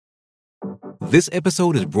This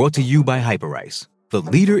episode is brought to you by Hyperice, the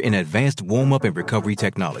leader in advanced warm-up and recovery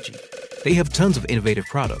technology. They have tons of innovative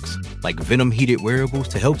products, like Venom-heated wearables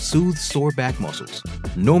to help soothe sore back muscles,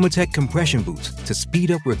 Normatec compression boots to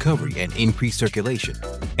speed up recovery and increase circulation,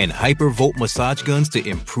 and Hypervolt massage guns to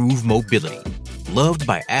improve mobility. Loved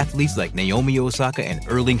by athletes like Naomi Osaka and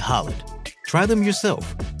Erling Haaland. Try them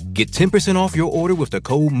yourself. Get 10% off your order with the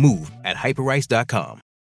code MOVE at Hyperice.com.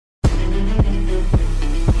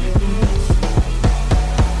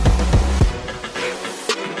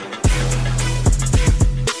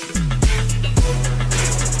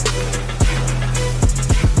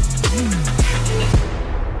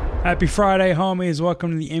 Happy Friday, homies.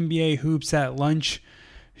 Welcome to the NBA Hoops at Lunch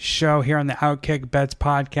show here on the Outkick Bets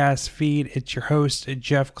podcast feed. It's your host,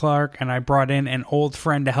 Jeff Clark, and I brought in an old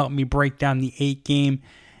friend to help me break down the 8-game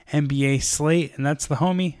NBA slate, and that's the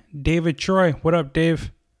homie, David Troy. What up, Dave?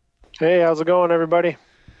 Hey, how's it going, everybody?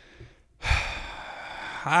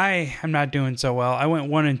 I am not doing so well. I went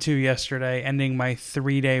 1-2 yesterday, ending my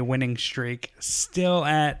 3-day winning streak. Still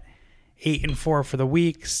at 8-4 for the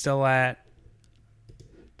week, still at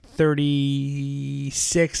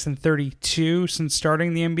 36-32 since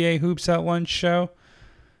starting the NBA Hoops at Lunch show.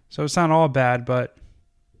 So it's not all bad, but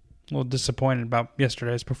a little disappointed about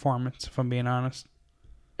yesterday's performance, if I'm being honest.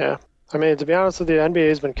 Yeah. I mean, to be honest with you, the NBA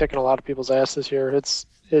has been kicking a lot of people's ass this year. It's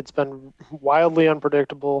been wildly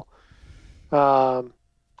unpredictable. Any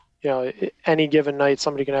given night,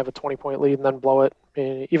 somebody can have a 20-point lead and then blow it. I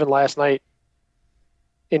mean, even last night,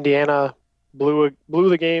 Indiana blew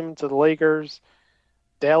the game to the Lakers.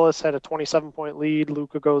 Dallas had a 27-point lead.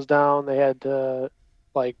 Luka goes down. They had to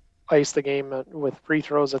ice the game with free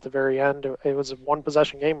throws at the very end. It was a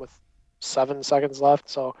one-possession game with 7 seconds left.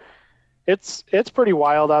 So it's pretty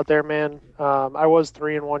wild out there, man. I was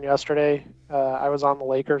 3-1 yesterday. I was on the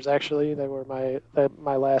Lakers, actually. They were my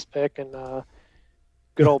last pick, and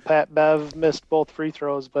good old Pat Bev missed both free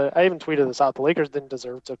throws. But I even tweeted this out. The Lakers didn't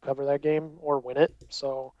deserve to cover that game or win it.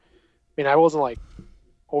 So, I mean, I wasn't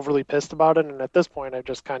overly pissed about it, and at this point I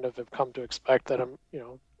just kind of have come to expect that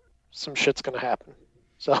some shit's gonna happen.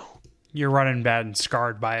 So you're running bad and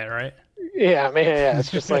scarred by it, right? Yeah, I mean, yeah, it's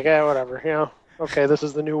just whatever, okay, this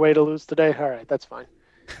is the new way to lose today, all right, that's fine.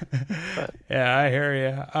 But, yeah, I hear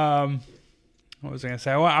you. What was I gonna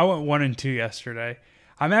say? I went 1-2 yesterday.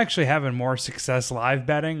 I'm actually having more success live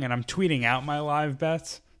betting, and I'm tweeting out my live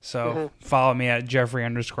bets, so follow me at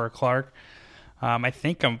Jeffrey_Clark. I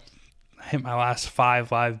think I'm hit my last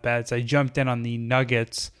 5 live bets. I jumped in on the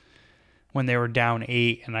Nuggets when they were down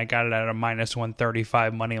 8, and I got it at a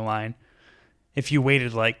 -135 money line. If you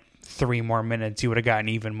waited 3 more minutes, you would have gotten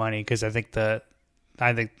even money, because I think the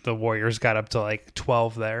Warriors got up to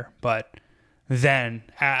 12 there. But then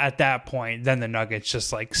at that point, then the Nuggets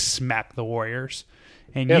just smacked the Warriors.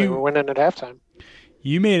 And they were winning at halftime.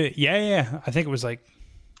 You made it, yeah. I think it was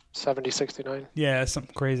 70-69. Yeah,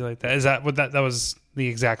 something crazy like that. Is that what that was the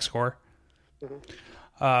exact score?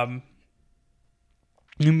 Mm-hmm.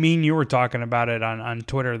 You were talking about it on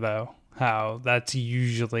Twitter, though, how that's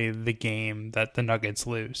usually the game that the Nuggets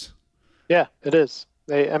lose. Yeah, it is.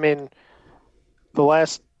 The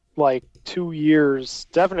last 2 years,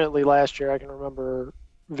 definitely last year, I can remember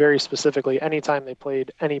very specifically anytime they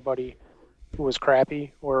played anybody who was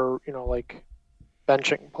crappy or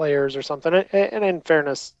benching players or something. And in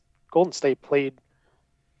fairness, Golden State played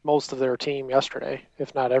most of their team yesterday,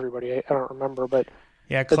 if not everybody. I don't remember, but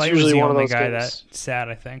yeah, Clay was the only guy that sat,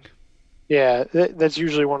 I think. Yeah, that's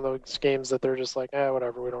usually one of those games that they're just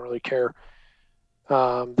whatever, we don't really care.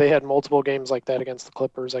 They had multiple games like that against the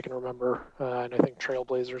Clippers, I can remember, and I think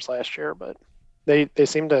Trailblazers last year, but they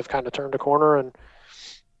seem to have kind of turned a corner and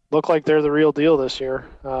look like they're the real deal this year.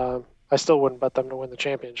 I still wouldn't bet them to win the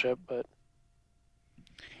championship, but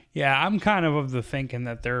yeah, I'm kind of the thinking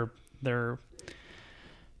that they're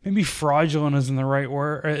maybe fraudulent isn't the right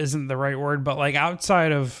word, but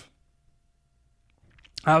outside of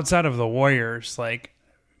the Warriors,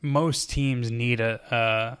 most teams need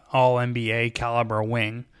a all NBA caliber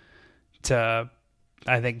wing to,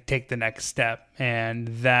 I think, take the next step, and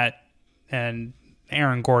Aaron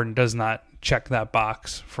Gordon does not check that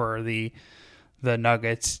box for the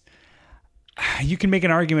Nuggets. You can make an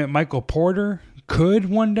argument Michael Porter could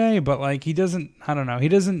one day, but he doesn't, I don't know, he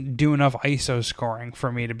doesn't do enough ISO scoring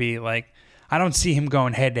for me to be I don't see him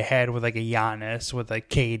going head to head with a Giannis, with a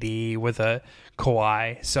KD, with a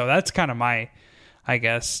Kawhi. So that's kind of my, I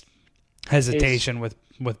guess, hesitation with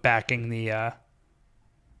backing the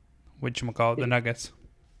the Nuggets.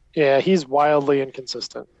 Yeah, he's wildly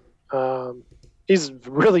inconsistent. He's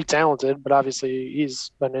really talented, but obviously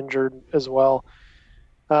he's been injured as well.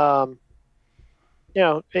 I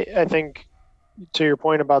think to your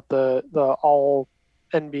point about the all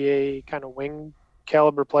NBA kind of wing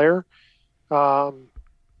caliber player,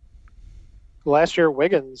 last year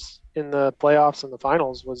Wiggins in the playoffs and the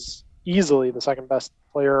finals was easily the second best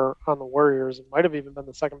player on the Warriors. It might have even been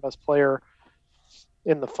the second best player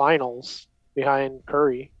in the finals behind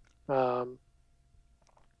Curry. Brown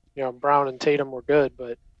and Tatum were good,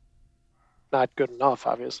 but not good enough,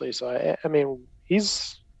 obviously. So I mean,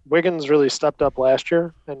 Wiggins really stepped up last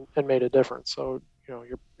year and made a difference. So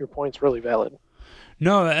your point's really valid.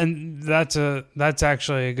 No, and that's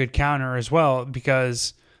actually a good counter as well,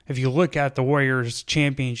 because if you look at the Warriors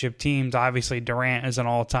championship teams, obviously Durant is an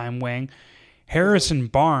all-time wing. Harrison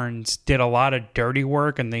Barnes did a lot of dirty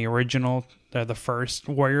work in the original, the first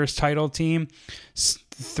Warriors title team,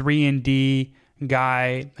 3-and-D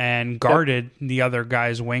guy, and guarded the other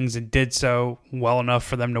guy's wings and did so well enough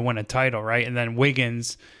for them to win a title, right? And then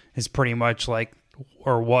Wiggins is pretty much like,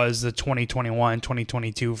 or was the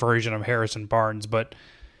 2021-2022 version of Harrison Barnes, but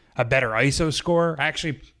a better ISO scorer.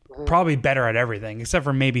 Actually, probably better at everything, except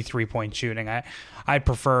for maybe three-point shooting. I'd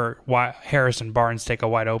prefer Harrison Barnes take a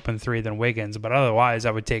wide-open three than Wiggins, but otherwise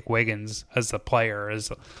I would take Wiggins as the player,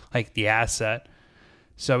 as like the asset.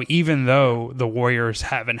 So even though the Warriors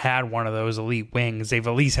haven't had one of those elite wings, they've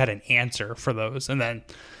at least had an answer for those. And then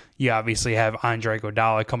you obviously have Andre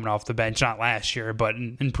Iguodala coming off the bench, not last year, but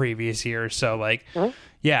in previous years. So,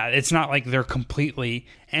 yeah, it's not like they're completely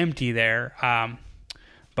empty there.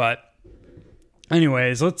 But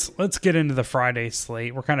anyways, let's get into the Friday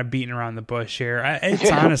slate. We're kind of beating around the bush here.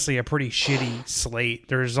 It's honestly a pretty shitty slate.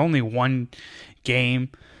 There's only one game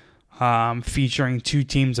featuring two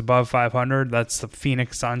teams above 500. That's the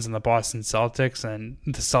Phoenix Suns and the Boston Celtics, and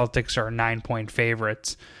the Celtics are 9-point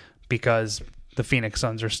favorites because the Phoenix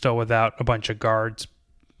Suns are still without a bunch of guards,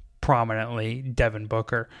 prominently Devin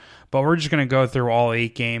Booker. But we're just going to go through all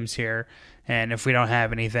 8 games here, and if we don't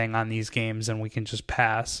have anything on these games, then we can just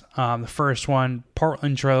pass. The first one,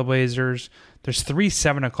 Portland Trailblazers. There's 3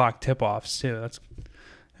 7 o'clock tip-offs, too. That's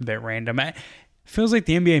a bit random. It feels like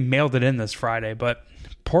the NBA mailed it in this Friday, but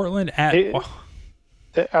Portland at...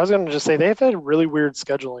 I was going to just say, they've had really weird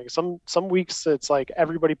scheduling. Some weeks it's like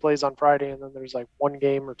everybody plays on Friday, and then there's like 1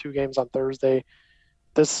 game or 2 games on Thursday.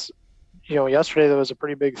 Yesterday there was a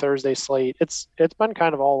pretty big Thursday slate. It's been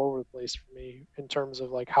kind of all over the place for me in terms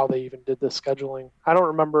of like how they even did the scheduling. I don't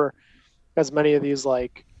remember as many of these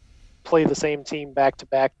like play the same team back to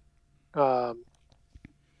back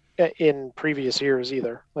in previous years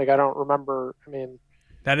either. Like I don't remember. I mean,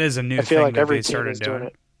 that is a new I feel thing like that every they team started is doing.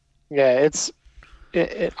 doing it.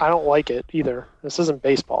 Yeah, I don't like it either. This isn't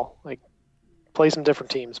baseball. Like, play some different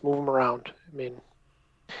teams, move them around. I mean,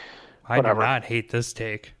 whatever. I do not hate this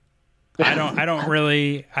take.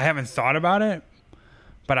 I haven't thought about it,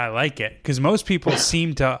 but I like it because most people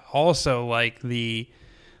seem to also like the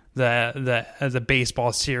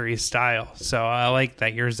baseball series style. So I like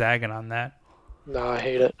that you're zagging on that. No, I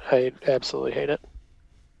hate it. I absolutely hate it.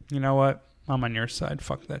 You know what? I'm on your side.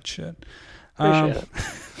 Fuck that shit. Appreciate it.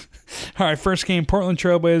 All right, first game, Portland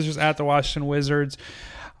Trailblazers at the Washington Wizards.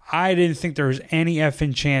 I didn't think there was any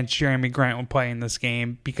effing chance Jeremy Grant would play in this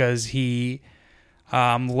game because he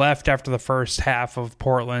left after the first half of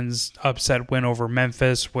Portland's upset win over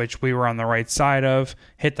Memphis, which we were on the right side of.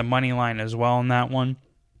 Hit the money line as well in that one.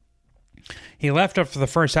 He left after the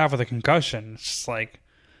first half with a concussion. It's just like,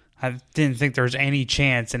 I didn't think there was any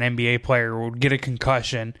chance an NBA player would get a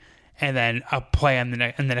concussion and then play in the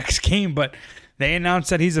next game, but they announced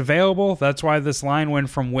that he's available. That's why this line went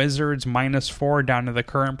from Wizards -4 down to the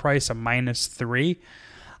current price of -3.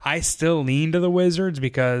 I still lean to the Wizards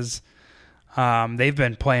because they've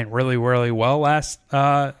been playing really, really well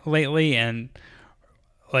lately, and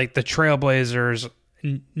like the Trailblazers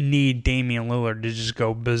need Damian Lillard to just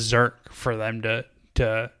go berserk for them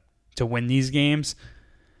to win these games.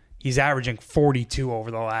 He's averaging 42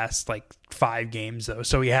 over the last 5 games, though,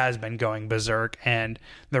 so he has been going berserk. And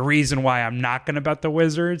the reason why I'm not going to bet the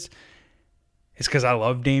Wizards is because I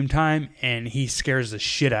love Dame Time, and he scares the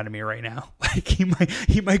shit out of me right now. Like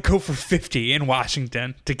he might go for 50 in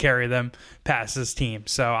Washington to carry them past this team.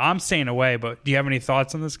 So I'm staying away. But do you have any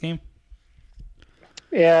thoughts on this game?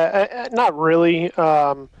 Yeah, not really.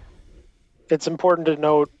 It's important to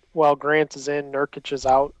note while Grant is in, Nurkic is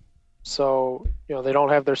out. So, they don't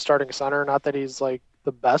have their starting center. Not that he's like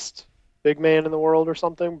the best big man in the world or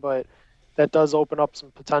something, but that does open up some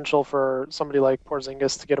potential for somebody like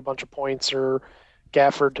Porzingis to get a bunch of points or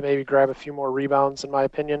Gafford to maybe grab a few more rebounds, in my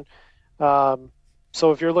opinion.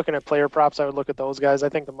 So if you're looking at player props, I would look at those guys. I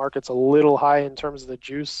think the market's a little high in terms of the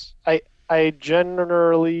juice. I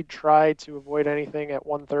generally try to avoid anything at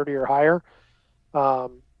 130 or higher.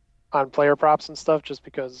 on player props and stuff, just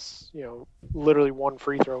because, literally one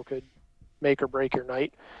free throw could make or break your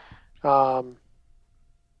night.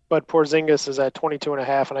 But Porzingis is at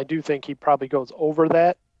 22.5, and I do think he probably goes over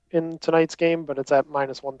that in tonight's game, but it's at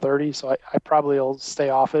minus 130, so I probably will stay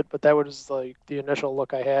off it. But that was like the initial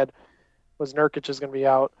look I had was Nurkic is going to be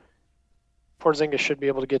out. Porzingis should be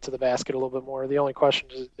able to get to the basket a little bit more. The only question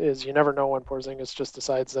is you never know when Porzingis just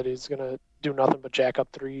decides that he's going to do nothing but jack up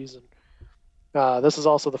threes. And this is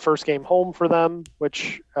also the first game home for them,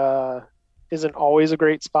 which isn't always a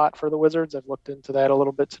great spot for the Wizards. I've looked into that a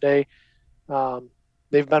little bit today.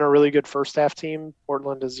 They've been a really good first half team.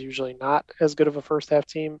 Portland is usually not as good of a first half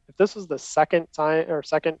team. If this was the second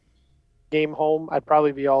game home, I'd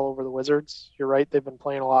probably be all over the Wizards. You're right. They've been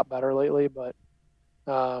playing a lot better lately, but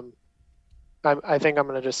I think I'm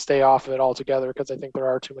going to just stay off of it altogether because I think there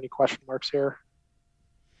are too many question marks here.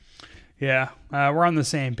 Yeah, we're on the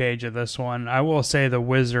same page of this one. I will say the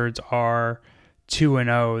Wizards are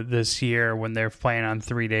 2-0 this year when they're playing on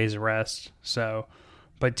 3 days of rest. So,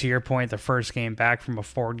 but to your point, the first game back from a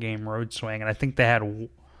 4-game road swing, and I think it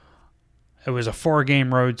was a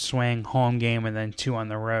 4-game road swing, home game, and then 2 on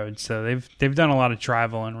the road. So they've done a lot of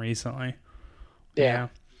traveling recently. Yeah.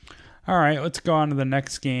 All right, let's go on to the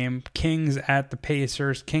next game. Kings at the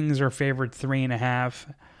Pacers. Kings are favored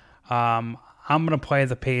 3.5. I'm going to play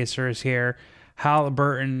the Pacers here.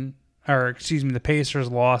 The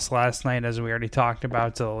Pacers lost last night, as we already talked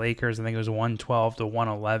about, to the Lakers. I think it was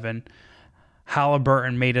 112-111.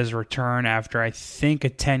 Halliburton made his return after, I think, a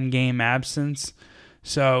 10-game absence.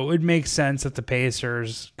 So it would make sense that the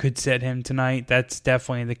Pacers could sit him tonight. That's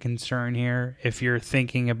definitely the concern here. If you're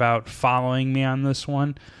thinking about following me on this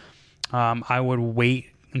one, I would wait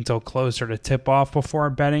until closer to tip-off before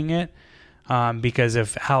betting it, because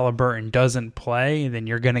if Halliburton doesn't play, then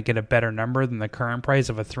you're going to get a better number than the current price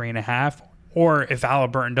of a 3.5. Or if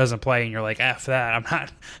Halliburton doesn't play and you're like, F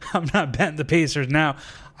that, I'm not betting the Pacers now.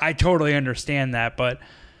 I totally understand that, but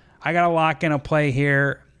I got to lock in a play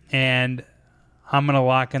here, and I'm going to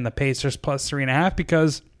lock in the Pacers plus 3.5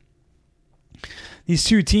 because these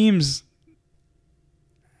two teams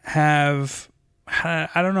have, I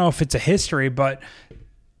don't know if it's a history, but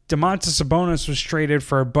Domantas Sabonis was traded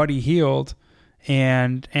for Buddy Hield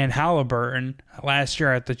and Halliburton last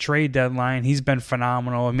year at the trade deadline. He's been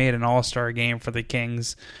phenomenal and made an all-star game for the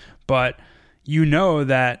Kings, but you know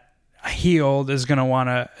that Hield is going to want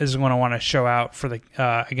to show out for the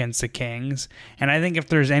against the Kings, and I think if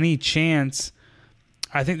there's any chance,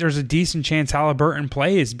 I think there's a decent chance Halliburton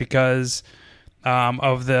plays because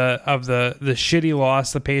of the shitty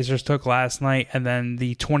loss the Pacers took last night, and then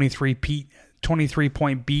the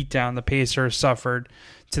 23-point beatdown the Pacers suffered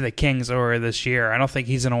to the Kings earlier this year. I don't think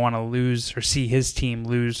he's going to want to lose or see his team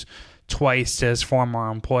lose twice to his former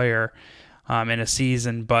employer in a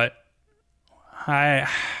season, but I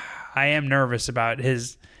am nervous about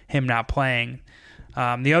him not playing.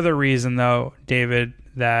 The other reason, though, David,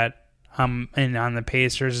 that I'm in on the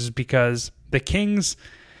Pacers is because the Kings,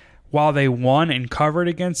 while they won and covered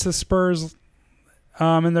against the Spurs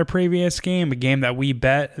in their previous game, a game that we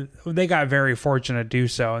bet, they got very fortunate to do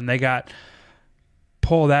so, and they got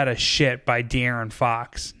pulled out of shit by De'Aaron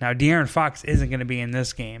Fox. Now, De'Aaron Fox isn't going to be in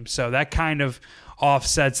this game, so that kind of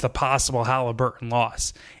offsets the possible Halliburton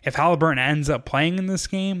loss. If Halliburton ends up playing in this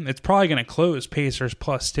game, it's probably going to close Pacers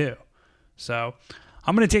plus 2. So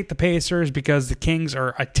I'm going to take the Pacers because the Kings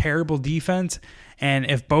are a terrible defense, and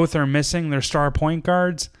if both are missing their star point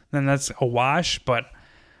guards, then that's a wash, but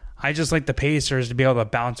I just like the Pacers to be able to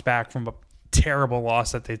bounce back from a terrible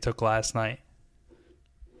loss that they took last night.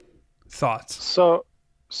 Thoughts?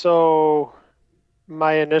 So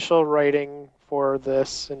my initial writing for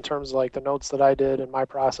this, in terms of like the notes that I did in my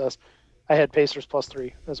process, I had Pacers plus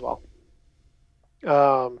 3 as well.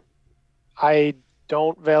 I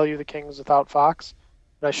don't value the Kings without Fox,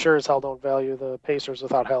 but I sure as hell don't value the Pacers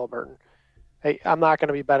without Halliburton. I'm not going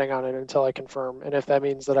to be betting on it until I confirm, and if that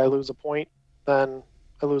means that I lose a point, then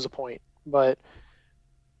I lose a point. But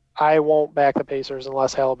I won't back the Pacers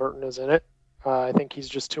unless Halliburton is in it. I think he's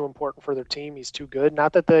just too important for their team. He's too good.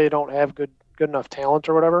 Not that they don't have good enough talent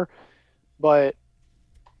or whatever, but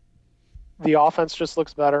the offense just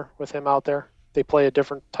looks better with him out there. They play a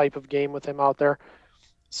different type of game with him out there.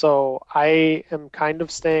 So I am kind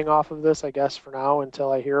of staying off of this, I guess, for now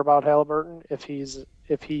until I hear about Halliburton. If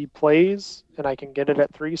he plays and I can get it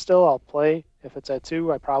at 3 still, I'll play. If it's at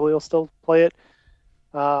 2, I probably will still play it.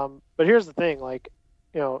 But here's the thing,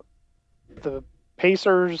 the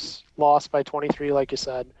Pacers lost by 23, like you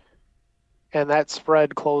said, and that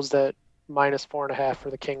spread closed at minus 4.5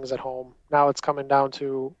 for the Kings at home. Now it's coming down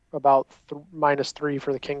to about minus 3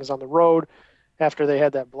 for the Kings on the road, after they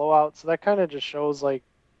had that blowout. So that kind of just shows like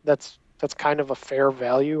that's kind of a fair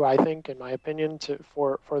value, I think, in my opinion,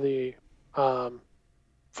 for the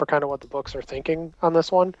for kind of what the books are thinking on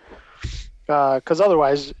this one. Because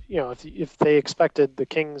otherwise, if they expected the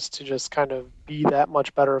Kings to just kind of be that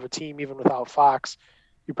much better of a team even without Fox,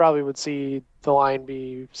 you probably would see the line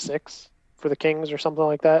be 6 for the Kings or something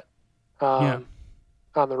like that on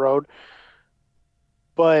the road.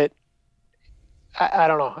 But I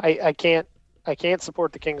don't know. I can't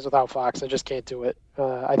support the Kings without Fox. I just can't do it.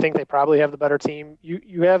 I think they probably have the better team.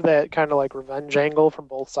 You have that kind of like revenge angle from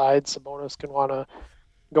both sides. Sabonis can want to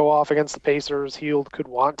go off against the Pacers. Hield could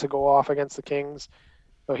want to go off against the Kings.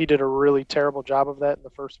 So he did a really terrible job of that in the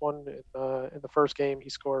first one. In the first game, he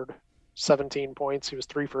scored 17 points. He was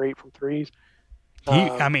 3 for 8 from threes.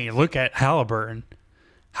 Look at Halliburton.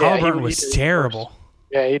 Halliburton was terrible.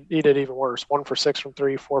 Yeah, he did even worse. 1 for 6 from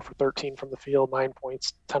 3, 4 for 13 from the field, 9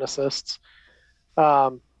 points, 10 assists.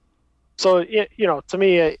 So, to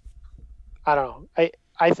me, I don't know.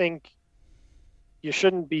 I think you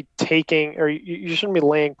shouldn't be taking, or you shouldn't be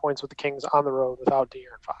laying points with the Kings on the road without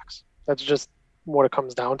De'Aaron Fox. That's just what it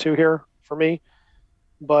comes down to here for me.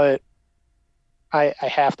 But I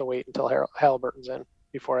have to wait until Halliburton's in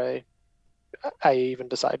before I even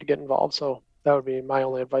decide to get involved. So that would be my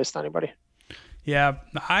only advice to anybody. Yeah,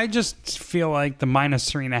 I just feel like the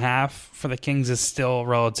 -3.5 for the Kings is still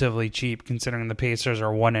relatively cheap, considering the Pacers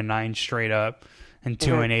are 1-9 straight up and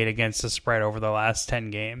 2-8 against the spread over the last 10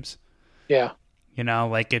 games. Yeah.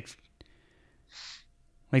 Like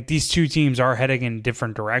these two teams are heading in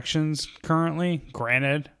different directions currently,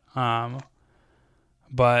 granted.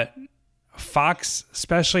 But Fox,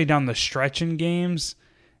 especially down the stretch in games,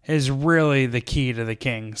 is really the key to the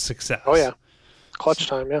Kings' success. Oh, yeah. Clutch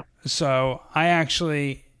time, yeah. So I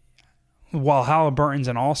actually, while Halliburton's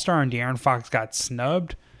an all-star and De'Aaron Fox got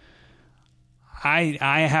snubbed,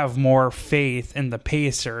 I have more faith in the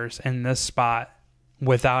Pacers in this spot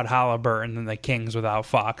without Halliburton than the Kings without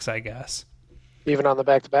Fox, I guess. Even on the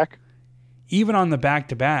back-to-back? Even on the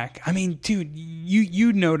back-to-back. I mean, dude,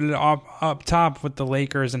 you noted up top with the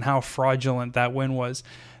Lakers and how fraudulent that win was.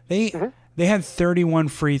 They had 31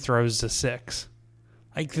 free throws to 6.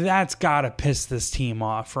 Like, that's got to piss this team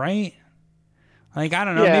off, right? Like, I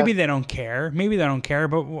don't know. Yeah. Maybe they don't care.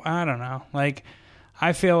 But I don't know. Like,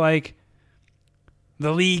 I feel like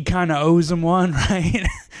the league kind of owes them one, right?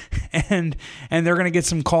 and they're going to get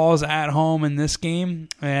some calls at home in this game.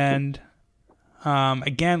 And,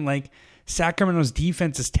 again, like, Sacramento's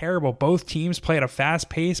defense is terrible. Both teams play at a fast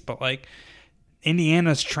pace, but, like,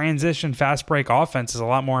 Indiana's transition fast break offense is a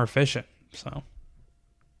lot more efficient. So,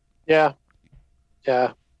 yeah.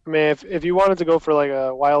 Yeah. I mean, if you wanted to go for, like,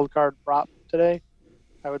 a wild card prop today,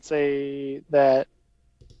 I would say that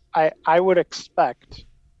I would expect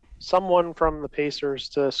someone from the Pacers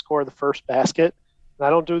to score the first basket. And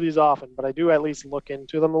I don't do these often, but I do at least look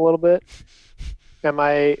into them a little bit. And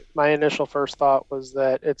my initial first thought was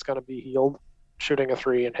that it's going to be Hield shooting a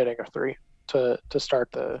 3 and hitting a 3 to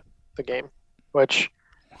start the game. Which,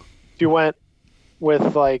 if you went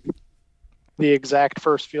with, like, the exact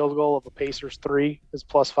first field goal of a Pacers 3 is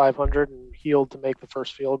plus 500, and Hield to make the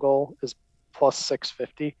first field goal is plus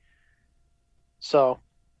 650. So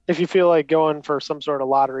if you feel like going for some sort of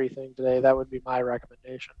lottery thing today, that would be my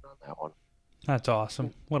recommendation on that one. That's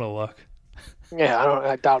awesome. What a look. Yeah,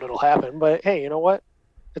 I doubt it'll happen, but hey, you know what?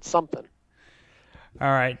 It's something. All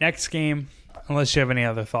right, next game, unless you have any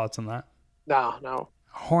other thoughts on that. No.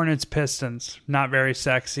 Hornets Pistons, not very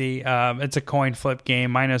sexy. It's a coin flip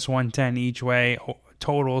game, -110 each way.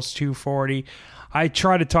 Totals 240. I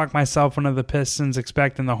try to talk myself into the Pistons,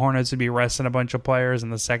 expecting the Hornets to be resting a bunch of players in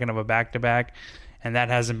the second of a back-to-back, and that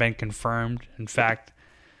hasn't been confirmed. In fact,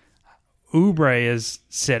 Oubre is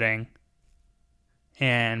sitting,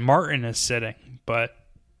 and Martin is sitting, but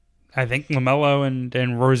I think LaMelo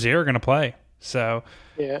and Rozier are going to play. So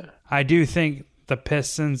yeah, I do think the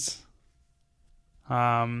Pistons,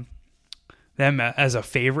 them as a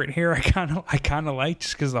favorite here, I kind of like,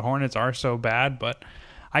 just because the Hornets are so bad, but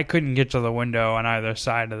I couldn't get to the window on either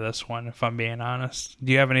side of this one, if I'm being honest.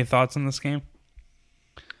 Do you have any thoughts on this game?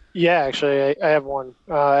 Yeah, actually, I have one.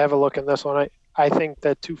 I have a look in this one. I think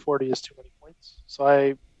that 240 is too many points, so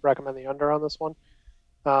I recommend the under on this one.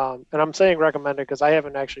 And I'm saying recommend it because I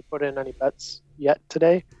haven't actually put in any bets yet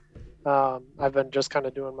today. I've been just kind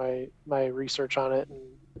of doing my research on it, and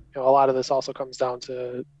a lot of this also comes down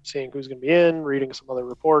to seeing who's going to be in, reading some other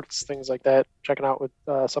reports, things like that, checking out with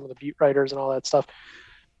some of the beat writers and all that stuff.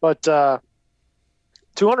 But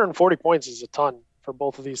 240 points is a ton for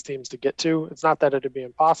both of these teams to get to. It's not that it'd be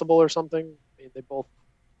impossible or something. I mean, they both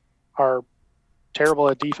are terrible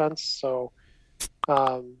at defense, so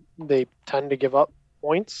They tend to give up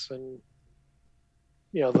points, and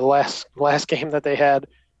the last game that they had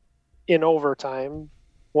in overtime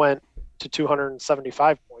went to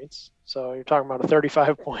 275 points. So you're talking about a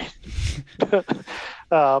 35 point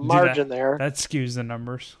margin there. That skews the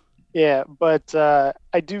numbers. Yeah, but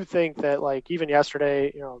I do think that, like, even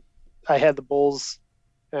yesterday, I had the Bulls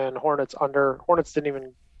and Hornets under. Hornets didn't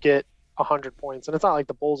even get 100 points, and it's not like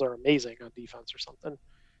the Bulls are amazing on defense or something.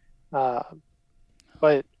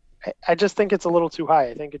 But I just think it's a little too high.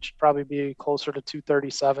 I think it should probably be closer to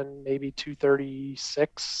 237, maybe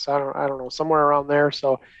 236. I don't know, somewhere around there.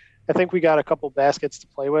 So I think we got a couple baskets to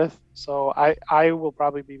play with. So I will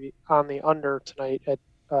probably be on the under tonight at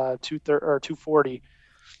 240.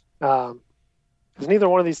 Because neither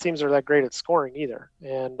one of these teams are that great at scoring either.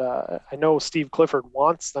 And I know Steve Clifford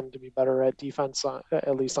wants them to be better at defense,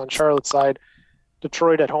 at least on Charlotte's side.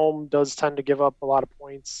 Detroit at home does tend to give up a lot of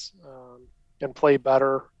points and play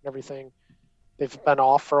better and everything. They've been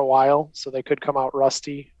off for a while, so they could come out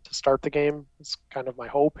rusty to start the game. It's kind of my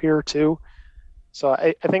hope here too. So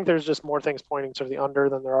I think there's just more things pointing to the under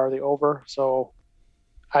than there are the over. So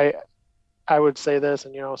I would say this,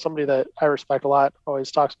 and somebody that I respect a lot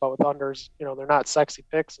always talks about with unders, they're not sexy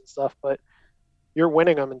picks and stuff, but you're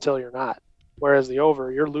winning them until you're not. Whereas the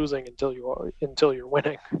over, you're losing until you're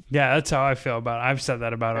winning. Yeah, that's how I feel about it. I've said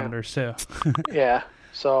that about unders too. Yeah.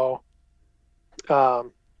 So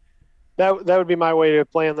that would be my way to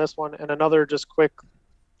play in this one. And another just quick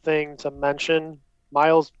thing to mention,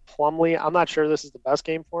 Miles Plumlee. I'm not sure this is the best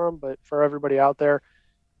game for him, but for everybody out there,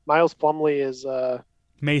 Miles Plumlee is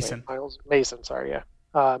Mason. Mason, sorry,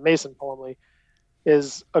 yeah. Mason Plumlee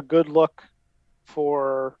is a good look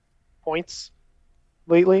for points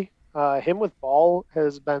lately. Him with ball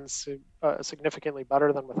has been significantly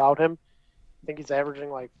better than without him. I think he's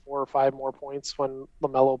averaging like 4 or 5 more points when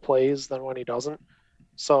LaMelo plays than when he doesn't.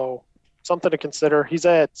 So something to consider. He's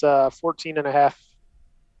at 14.5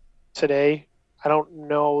 today. I don't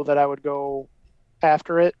know that I would go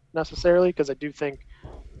after it necessarily because I do think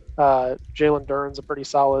Jalen Duren's a pretty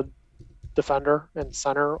solid defender and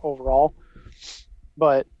center overall.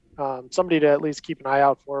 But somebody to at least keep an eye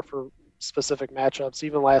out for specific matchups.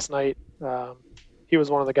 Even last night, he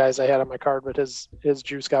was one of the guys I had on my card, but his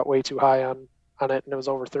juice got way too high on it, and it was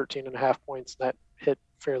over 13.5 points, and that hit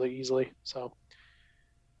fairly easily. So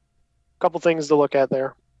a couple things to look at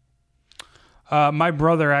there. My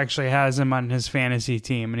brother actually has him on his fantasy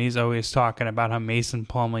team, and he's always talking about how Mason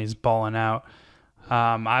Plumlee is balling out.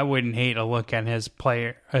 I wouldn't hate to look at his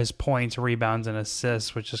points, rebounds, and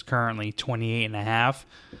assists, which is currently 28.5.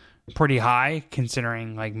 Pretty high,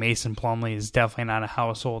 considering like Mason Plumlee is definitely not a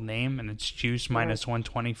household name, and it's juice minus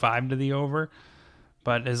 125 to the over.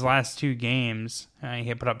 But his last 2 games,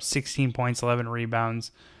 he put up 16 points, 11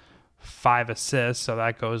 rebounds, 5 assists, so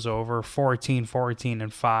that goes over. 14, 14,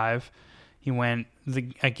 and 5. He went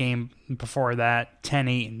a game before that 10,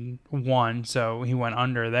 8, and 1, so he went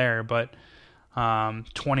under there. But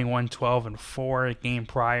 21, 12, and 4 a game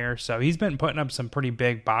prior, so he's been putting up some pretty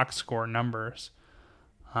big box score numbers.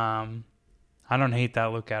 I don't hate that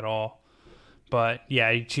look at all. But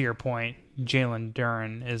yeah, to your point, Jalen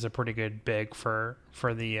Duren is a pretty good big for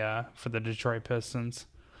the Detroit Pistons.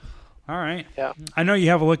 All right. Yeah. I know you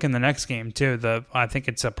have a look in the next game too. I think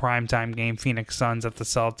it's a primetime game. Phoenix Suns at the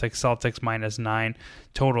Celtics. Celtics -9.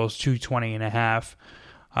 Total is 220.5.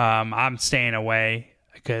 I'm staying away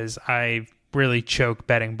because I really choke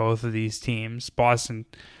betting both of these teams. Boston,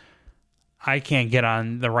 I can't get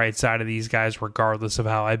on the right side of these guys regardless of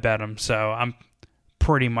how I bet them. So I'm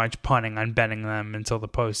pretty much punting on betting them until the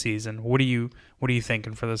postseason. What are you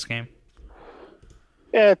thinking for this game?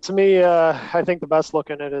 Yeah, to me, I think the best look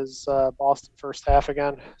in it is Boston first half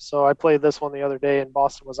again. So I played this one the other day, and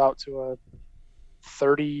Boston was out to a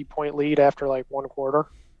 30-point lead after like one quarter.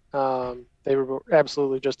 They were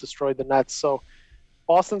absolutely just destroyed the Nets. So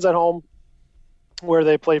Boston's at home, where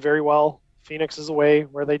they play very well. Phoenix is away,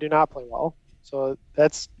 where they do not play well. So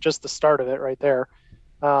that's just the start of it right there.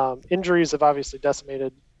 Injuries have obviously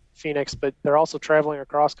decimated Phoenix, but they're also traveling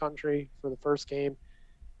across country for the first game.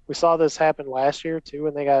 We saw this happen last year too,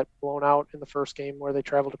 and they got blown out in the first game where they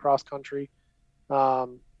traveled across country.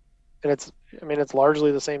 And it's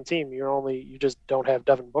largely the same team. You just don't have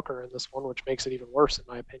Devin Booker in this one, which makes it even worse in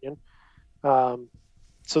my opinion.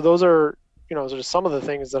 So those are just some of the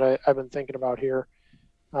things that I've been thinking about here.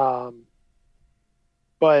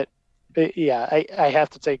 But I have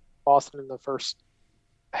to take Boston in the first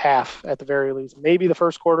half at the very least. Maybe the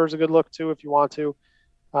first quarter is a good look too if you want to.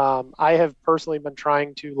 I have personally been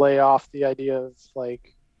trying to lay off the idea of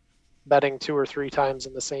like betting 2 or 3 times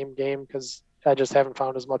in the same game because I just haven't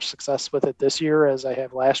found as much success with it this year as I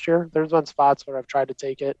have last year. There's been spots where I've tried to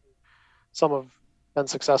take it. Some have been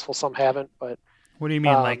successful, some haven't. But what do you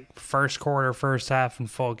mean, like first quarter, first half, and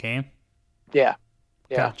full game? Yeah.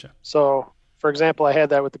 Gotcha. So, for example, I had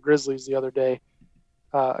that with the Grizzlies the other day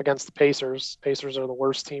against the Pacers. Pacers are the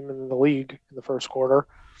worst team in the league in the first quarter.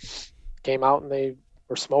 Came out and they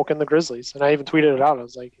were smoking the Grizzlies, and I even tweeted it out. I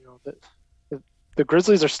was like, the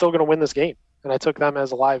Grizzlies are still going to win this game, and I took them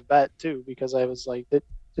as a live bet too because I was like,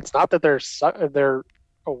 it's not that they're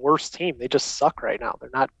a worse team; they just suck right now. They're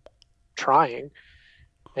not trying,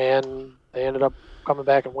 and they ended up coming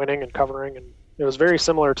back and winning and covering, and it was very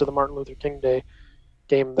similar to the Martin Luther King Day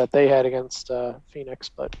game that they had against Phoenix.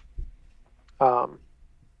 But in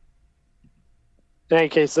any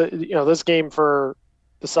case, this game for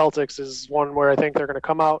the Celtics is one where I think they're going to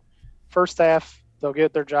come out first half, they'll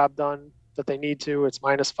get their job done that they need to. It's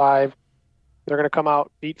 -5. They're going to come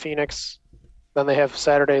out, beat Phoenix. Then they have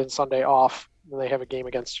Saturday and Sunday off. Then they have a game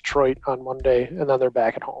against Detroit on Monday, and then they're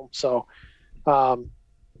back at home. So I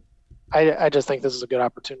just think this is a good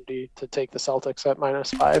opportunity to take the Celtics at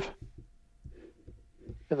 -5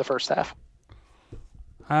 in the first half.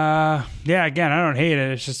 Yeah, again, I don't hate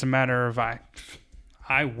it. It's just a matter of I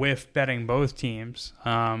whiff betting both teams.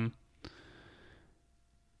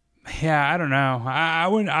 Yeah, I don't know. I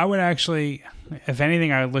would actually, if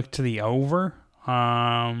anything, I would look to the over.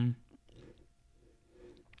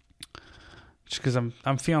 Just because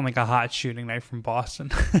I'm feeling like a hot shooting night from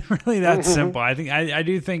Boston. Really that simple. I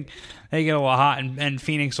do think they get a little hot, and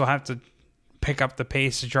Phoenix will have to pick up the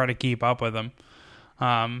pace to try to keep up with them.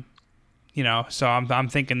 So I'm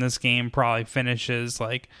thinking this game probably finishes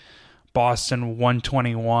like Boston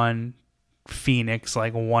 121, Phoenix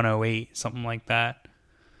like 108, something like that.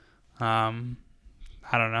 I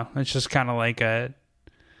don't know. It's just kind of like a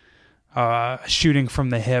shooting from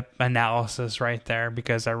the hip analysis right there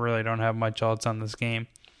because I really don't have much else on this game.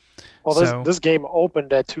 Well, this game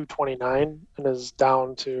opened at 229 and is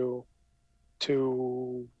down to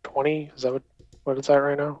 220. Is that what it's at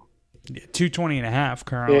right now? Yeah, 220.5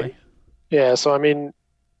 currently. Yeah, so I mean,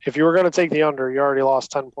 if you were going to take the under, you already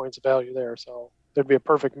lost 10 points of value there. So there'd be a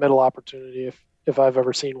perfect middle opportunity if I've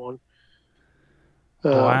ever seen one.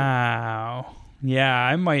 Wow. Yeah,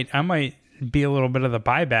 I might be a little bit of the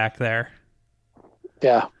buyback there.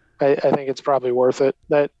 Yeah, I think it's probably worth it.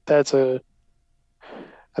 I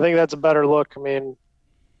think that's a better look. I mean,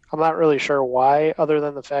 I'm not really sure why, other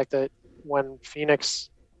than the fact that when Phoenix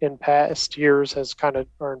in past years games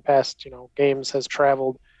has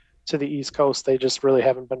traveled to the East Coast, they just really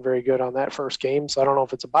haven't been very good on that first game. So I don't know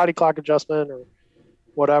if it's a body clock adjustment or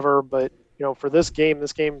whatever, but for this game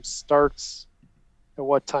starts at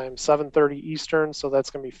what time? 7:30 Eastern, so that's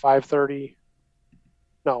going to be 4:30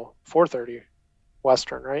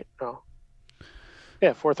 Western, right? No.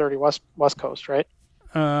 Yeah, 4:30 West Coast, right?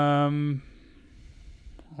 Hold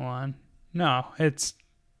on. No, it's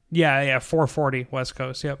 4:40 West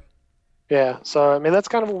Coast. Yep. Yeah, so I mean that's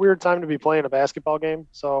kind of a weird time to be playing a basketball game.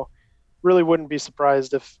 So really wouldn't be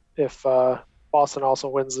surprised if Boston also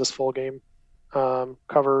wins this full game,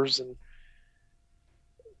 covers, and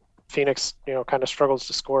Phoenix kind of struggles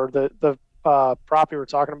to score. The prop you were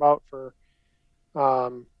talking about for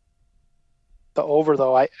the over,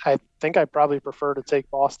 though, I think I probably prefer to take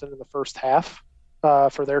Boston in the first half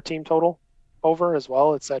for their team total over as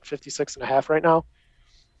well. It's at 56.5 right now.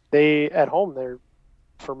 At home,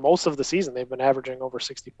 for most of the season, they've been averaging over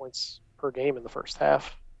 60 points per game in the first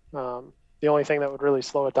half. The only thing that would really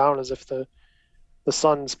slow it down is if the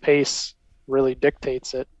Suns' pace really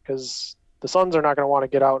dictates it, because the Suns are not going to want to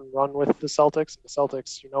get out and run with the Celtics. The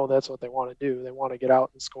Celtics, that's what they want to do. They want to get out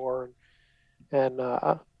and score and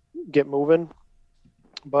get moving.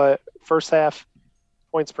 But first half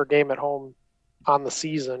points per game at home on the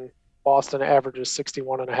season, Boston averages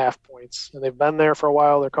 61.5 points, and they've been there for a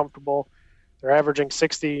while. They're comfortable. They're averaging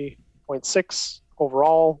 60.6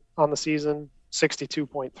 overall on the season,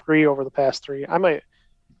 62.3 over the past 3. I might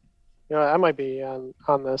be on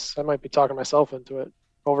this. I might be talking myself into it.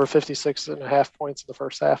 Over 56.5 points in the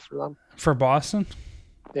first half for them. For Boston?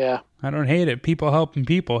 Yeah. I don't hate it. People helping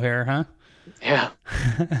people here, huh? Yeah.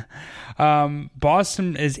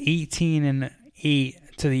 Boston is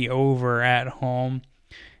 18-8 to the over at home,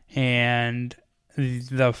 and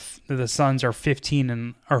the Suns are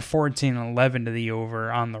 14-11 to the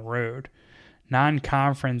over on the road.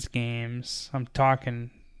 Non-conference games. I'm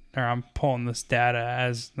pulling this data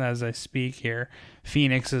as I speak here.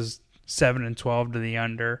 Phoenix is 7-12 to the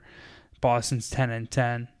under. Boston's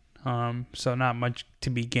 10-10. So not much to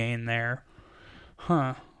be gained there.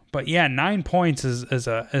 Huh. But yeah, 9 points is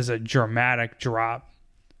a dramatic drop.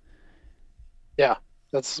 Yeah,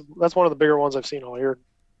 that's one of the bigger ones I've seen all year.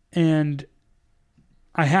 And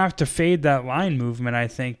I have to fade that line movement, I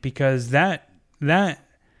think, because that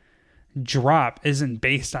drop isn't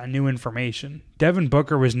based on new information. Devin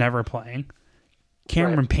Booker was never playing.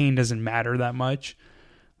 Cameron Payne doesn't matter that much.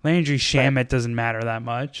 Landry Shamet doesn't matter that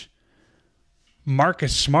much.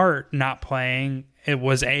 Marcus Smart not playing, it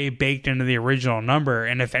was baked into the original number,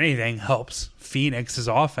 and if anything, helps Phoenix's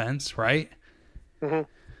offense, right? Mm-hmm.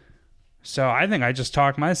 So I think I just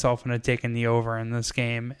talked myself into taking the over in this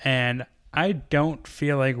game, and I don't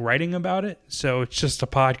feel like writing about it, so it's just a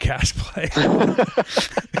podcast play,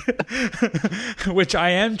 which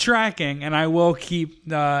I am tracking, and I will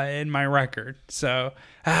keep in my record. So,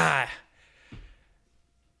 I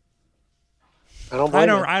don't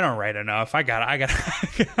write enough. I gotta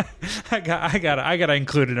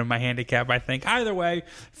include it in my handicap. I think either way,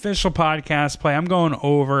 official podcast play. I'm going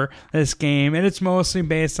over this game, and it's mostly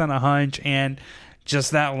based on a hunch and.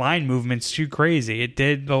 Just that line movement's too crazy. It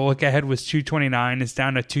did. The look ahead was 229. It's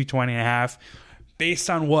down to 220.5. Based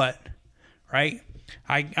on what? Right?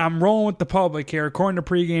 I'm rolling with the public here. According to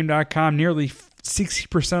pregame.com, nearly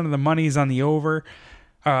 60% of the money's on the over.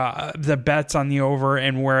 The bet's on the over.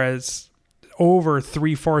 And whereas over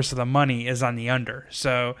 3/4 of the money is on the under.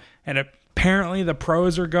 So, and apparently the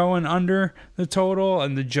pros are going under the total.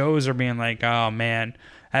 And the Joes are being like, oh, man.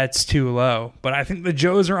 That's too low. But I think the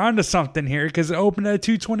Joes are onto something here because it opened at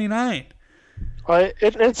 229. Well,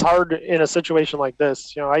 it's hard in a situation like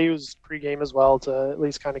this. I use pregame as well to at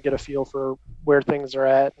least kind of get a feel for where things are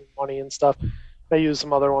at and money and stuff. I use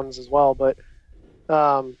some other ones as well. But,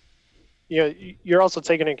 you're also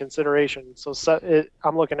taking in consideration. So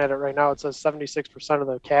I'm looking at it right now. It says 76% of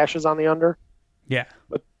the cash is on the under. Yeah.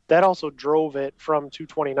 But that also drove it from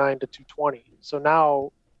 229 to 220. So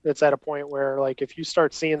now it's at a point where, like, if you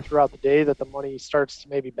start seeing throughout the day that the money starts to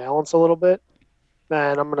maybe balance a little bit,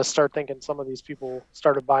 then I'm going to start thinking some of these people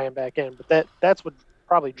started buying back in. But that's what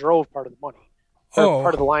probably drove part of the money,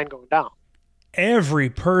 part of the line going down. Every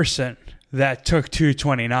person that took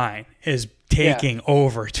 229 is taking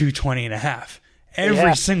over 220.5.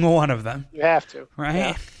 Every single one of them. You have to. Right?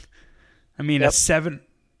 Yeah. I mean, a 7...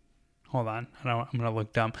 Hold on. I'm going to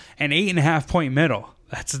look dumb. An 8.5 point middle.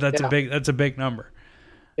 That's a big number.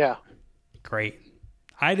 Yeah. Great.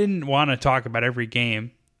 I didn't want to talk about every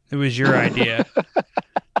game. It was your idea.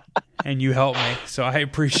 And you helped me, so I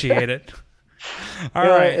appreciate it. All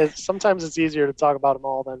right. Sometimes it's easier to talk about them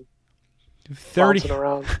all than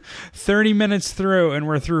 30 minutes through, and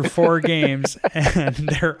we're through 4 games, and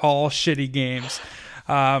they're all shitty games.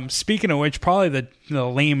 Speaking of which, probably the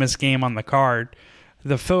lamest game on the card.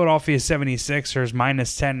 The Philadelphia 76ers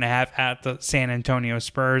minus 10.5 at the San Antonio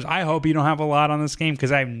Spurs. I hope you don't have a lot on this game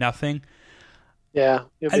because I have nothing. Yeah,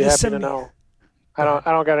 you'll be happy to know. I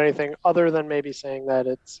don't got anything other than maybe saying that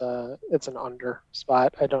it's an under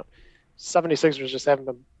spot. 76ers just haven't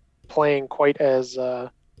been playing quite as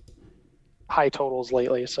high totals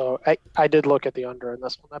lately. So I did look at the under in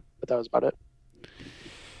this one, but that was about it.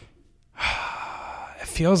 It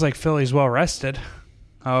feels like Philly's well rested.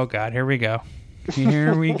 Oh God, here we go.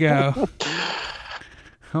 Here we go.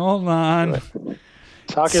 Hold on.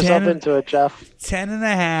 Talk yourself into it, Jeff.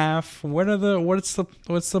 10.5.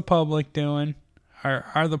 What's the public doing?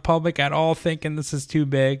 Are the public at all thinking this is too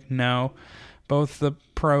big? No. Both the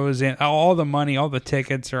pros and all the money, all the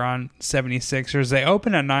tickets are on 76ers. They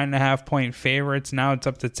open at 9.5 point favorites. Now it's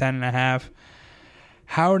up to 10.5.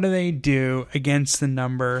 How do they do against the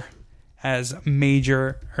number as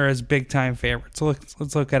major or as big time favorites? So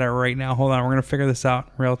let's look at it right now. Hold on, we're gonna figure this out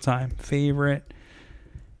in real time. Favorite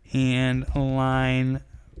and line.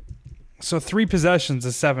 So 3 possessions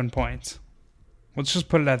is 7 points. Let's just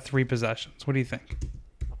put it at 3 possessions. What do you think?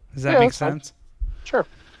 Does that make sense? Fine. Sure.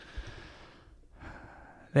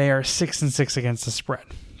 They are 6-6 against the spread,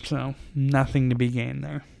 so nothing to be gained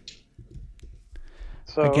there.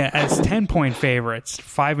 So again, as 10-point favorites,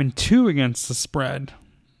 5-2 against the spread.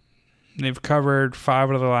 They've covered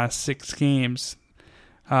 5 of the last 6 games.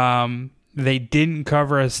 They didn't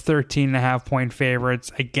cover as 13.5 point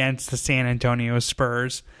favorites against the San Antonio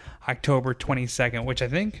Spurs October 22nd, which I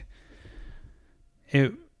think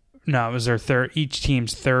it was their each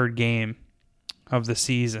team's third game of the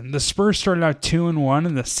season. The Spurs started out 2-1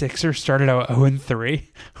 and the Sixers started out 0-3.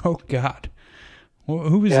 Oh God.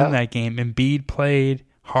 Who was in that game? Embiid played,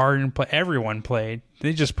 Harden played, everyone played.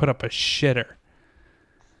 They just put up a shitter.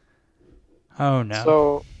 Oh no.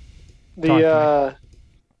 So the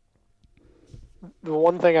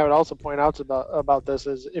one thing I would also point out about this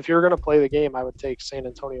is if you're going to play the game, I would take San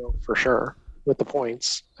Antonio for sure. with the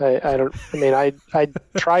points. I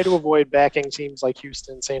try to avoid backing teams like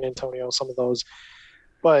Houston, San Antonio, some of those.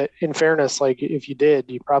 But in fairness, like if you did,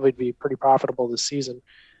 you'd probably be pretty profitable this season.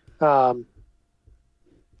 10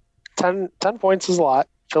 points is a lot.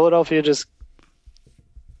 Philadelphia just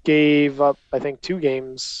gave up, I think, 2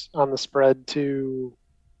 games on the spread to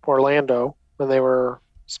Orlando when they were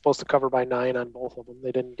supposed to cover by 9 on both of them.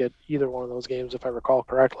 They didn't get either one of those games, if I recall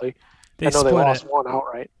correctly. I know they lost one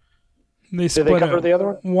outright. Did they cover the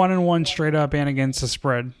other one? 1-1 straight up and against the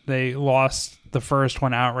spread. They lost the first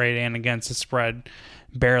one outright and against the spread.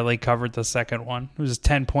 Barely covered the second one. It was a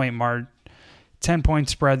 10-point 10-point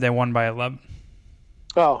spread. They won by 11.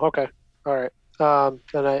 Oh, okay. All right.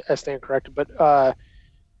 Then I stand corrected. But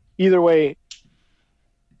either way,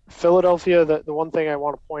 Philadelphia, the one thing I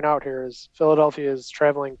want to point out here is Philadelphia is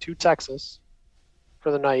traveling to Texas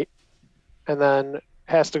for the night and then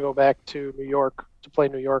has to go back to New York to play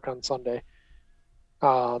New York on Sunday.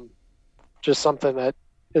 Just something that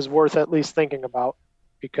is worth at least thinking about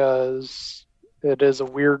because it is a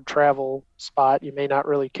weird travel spot. You may not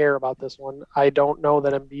really care about this one. I don't know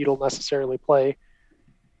that Embiid will necessarily play.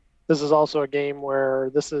 This is also a game where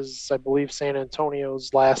this is, I believe, San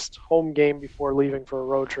Antonio's last home game before leaving for a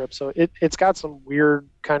road trip. So it's got some weird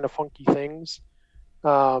kind of funky things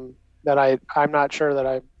that I'm not sure that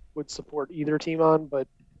I would support either team on. But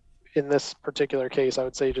in this particular case, I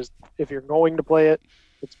would say just if you're going to play it,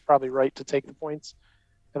 it's probably right to take the points.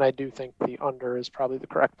 And I do think the under is probably the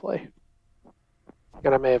correct play.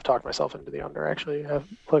 And I may have talked myself into the under, actually,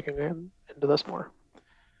 looking into this more.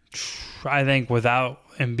 I think without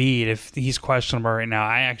Embiid, if he's questionable right now,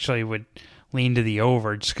 I actually would lean to the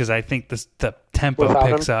over just because I think the tempo Without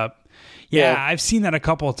picks him? up. Yeah, I've seen that a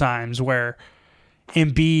couple of times where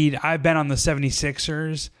Embiid, I've been on the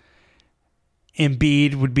 76ers,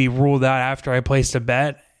 Embiid would be ruled out after I placed a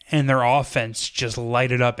bet, and their offense just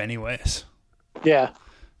lighted up anyways. Yeah.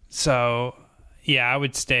 So, yeah, I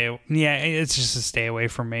would stay. Yeah, it's just a stay away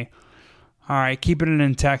from me. All right, keeping it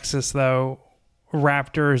in Texas, though.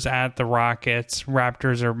 Raptors at the Rockets.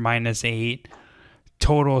 Raptors are -8.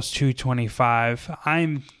 Total is 225.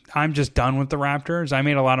 I'm just done with the Raptors. I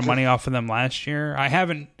made a lot of money off of them last year. I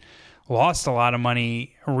haven't lost a lot of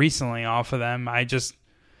money recently off of them.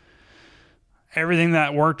 Everything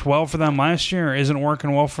that worked well for them last year isn't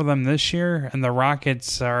working well for them this year. And the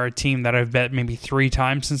Rockets are a team that I've bet maybe 3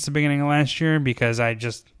 times since the beginning of last year because I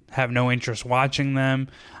just have no interest watching them.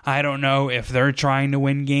 I don't know if they're trying to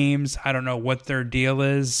win games. I don't know what their deal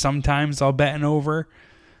is. Sometimes I'll bet an over.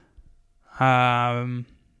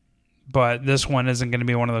 But this one isn't going to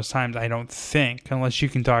be one of those times, I don't think, unless you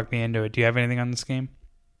can talk me into it. Do you have anything on this game?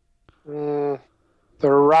 The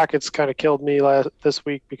Rockets kind of killed me this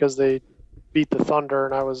week because they beat the Thunder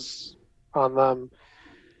and I was on them.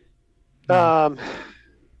 I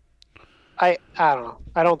don't know.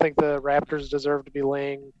 I don't think the Raptors deserve to be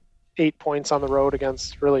laying 8 points on the road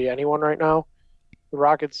against really anyone right now. The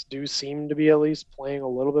Rockets do seem to be at least playing a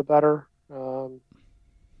little bit better.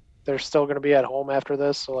 They're still going to be at home after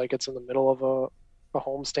this, so like it's in the middle of a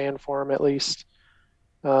homestand for them at least.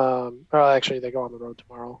 Or actually, they go on the road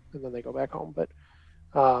tomorrow and then they go back home. But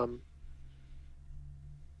I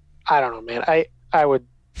don't know, man. I would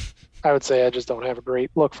say I just don't have a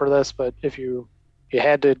great look for this. But if you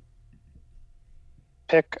had to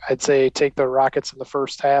pick, I'd say take the Rockets in the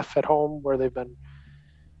first half at home, where they've been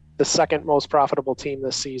the second most profitable team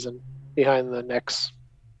this season, behind the Knicks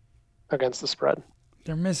against the spread.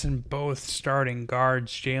 They're missing both starting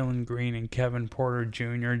guards, Jalen Green and Kevin Porter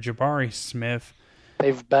Jr. Jabari Smith.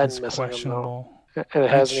 They've been is missing questionable. them, though, and it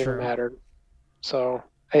hasn't even mattered. So,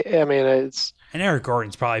 I mean, it's... And Eric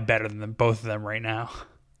Gordon's probably better than both of them right now.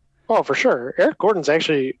 Oh, for sure. Eric Gordon's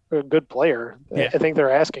actually a good player. Yeah. I think they're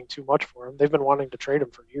asking too much for him. They've been wanting to trade him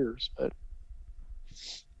for years, but...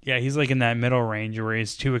 Yeah, he's like in that middle range where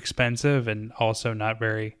he's too expensive and also not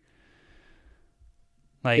very...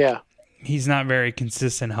 He's not very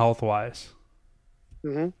consistent health-wise.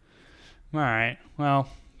 Mm-hmm. All right. Well,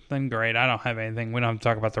 then great. I don't have anything. We don't have to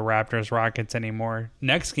talk about the Raptors, Rockets anymore.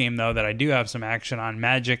 Next game, though, that I do have some action on,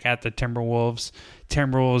 Magic at the Timberwolves.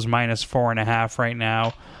 Timberwolves -4.5 right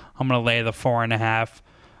now. I'm going to lay the 4.5.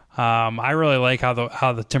 I really like how the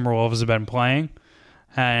Timberwolves have been playing.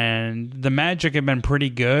 And the Magic have been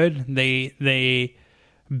pretty good. They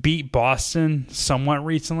beat Boston somewhat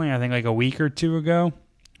recently, I think like a week or two ago.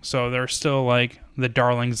 So they're still like the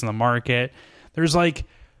darlings in the market. There's like,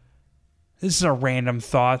 this is a random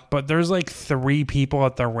thought, but there's like 3 people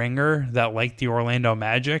at the Ringer that like the Orlando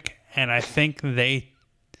Magic. And I think the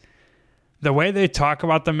way they talk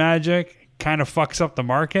about the Magic kind of fucks up the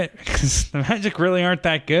market because the Magic really aren't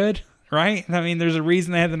that good. right? I mean, there's a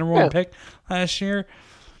reason they had the number one pick last year.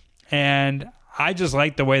 And I just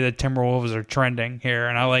like the way the Timberwolves are trending here.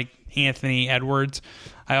 And I like Anthony Edwards.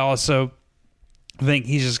 I also think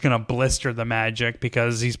he's just going to blister the Magic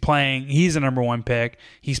because he's a number one pick.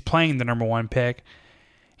 He's playing the number one pick.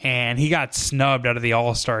 And he got snubbed out of the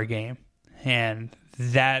All-Star game. And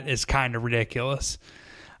that is kind of ridiculous.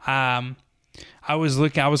 I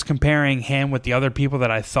was comparing him with the other people that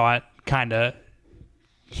I thought kind of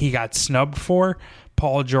he got snubbed for.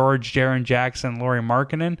 Paul George, Jaren Jackson, Lauri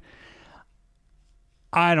Markkanen.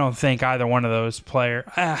 I don't think either one of those players.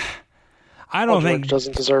 Paul George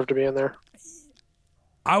doesn't deserve to be in there.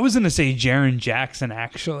 I was going to say Jaren Jackson,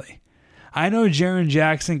 actually. I know Jaren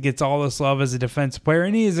Jackson gets all this love as a defensive player,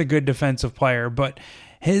 and he is a good defensive player, but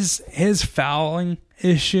his fouling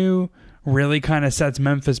issue really kind of sets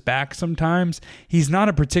Memphis back sometimes. He's not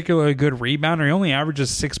a particularly good rebounder. He only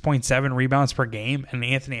averages 6.7 rebounds per game, and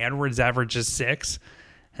Anthony Edwards averages 6.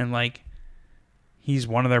 And, he's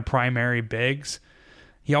one of their primary bigs.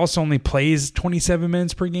 He also only plays 27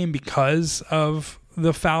 minutes per game because of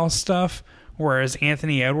the foul stuff, whereas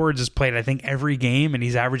Anthony Edwards has played, I think, every game, and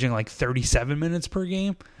he's averaging 37 minutes per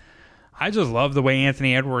game. I just love the way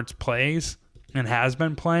Anthony Edwards plays and has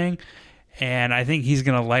been playing, and I think he's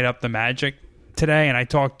going to light up the Magic today, and I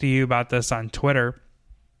talked to you about this on Twitter.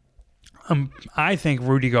 I think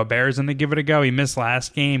Rudy Gobert is going to give it a go. He missed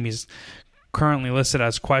last game. He's currently listed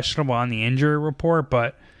as questionable on the injury report,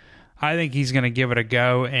 but I think he's going to give it a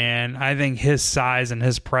go, and I think his size and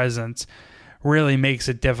his presence really makes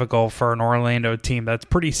it difficult for an Orlando team that's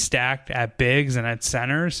pretty stacked at bigs and at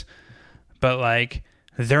centers, but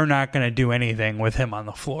they're not going to do anything with him on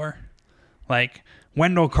the floor.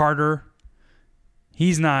 Wendell Carter,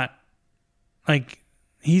 he's not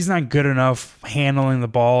good enough handling the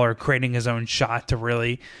ball or creating his own shot to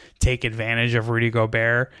really take advantage of Rudy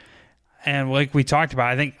Gobert. And like we talked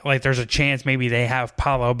about, I think there's a chance maybe they have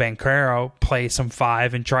Paolo Banchero play some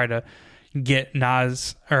 5 and try to get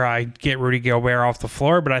get Rudy Gobert off the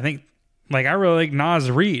floor. But I think I really like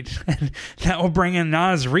Naz Reid, and that will bring in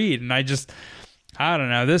Naz Reid. And I don't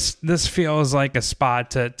know. This feels like a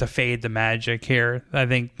spot to fade the Magic here. I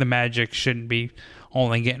think the Magic shouldn't be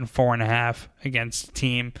only getting 4.5 against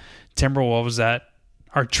Team Timberwolves that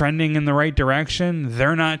are trending in the right direction.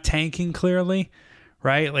 They're not tanking clearly,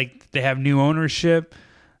 right? They have new ownership.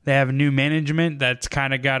 They have new management that's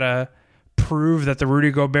kind of got to prove that the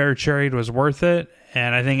Rudy Gobert trade was worth it.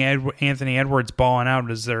 And I think Anthony Edwards balling out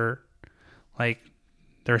is their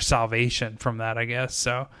salvation from that, I guess.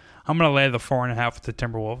 So I'm going to lay the 4.5 with the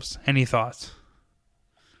Timberwolves. Any thoughts?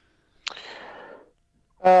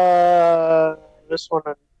 This one,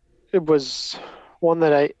 it was one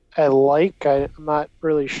that I like. I'm not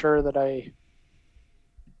really sure that I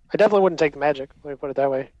definitely wouldn't take the Magic. Let me put it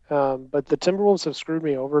that way. But the Timberwolves have screwed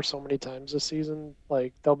me over so many times this season.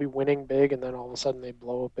 They'll be winning big, and then all of a sudden they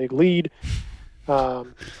blow a big lead. I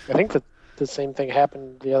think that the same thing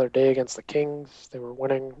happened the other day against the Kings. They were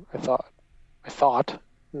winning, I thought,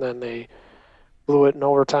 and then they blew it in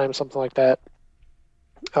overtime, something like that.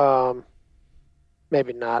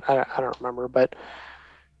 Maybe not. I don't remember. But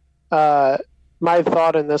my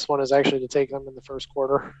thought in this one is actually to take them in the first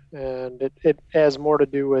quarter, and it has more to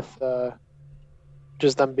do with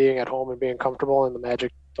just them being at home and being comfortable, and the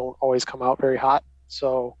Magic don't always come out very hot.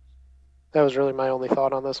 So that was really my only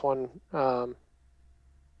thought on this one.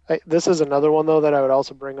 This is another one, though, that I would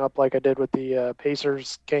also bring up like I did with the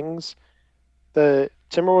Pacers-Kings. The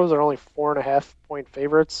Timberwolves are only 4.5-point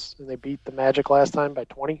favorites, and they beat the Magic last time by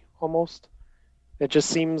 20 almost. It just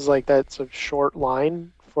seems like that's a short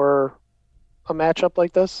line for a matchup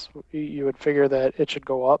like this. You would figure that it should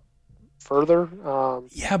go up further.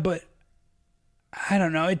 Yeah, but I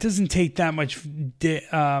don't know. It doesn't take that much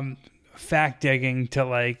fact digging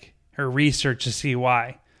to or research to see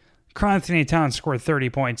why. Karl-Anthony Towns scored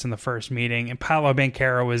 30 points in the first meeting, and Paolo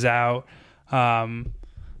Banchero was out.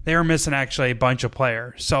 They were missing actually a bunch of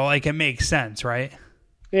players, so it makes sense, right?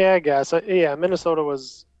 Yeah, I guess. Yeah, Minnesota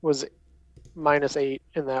was -8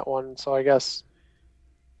 in that one, so I guess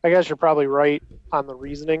you're probably right on the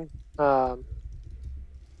reasoning. Yeah,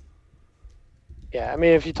 I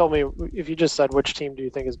mean, if you just said which team do you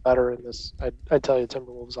think is better in this, I'd tell you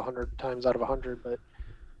Timberwolves 100 times out of 100, but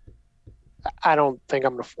I don't think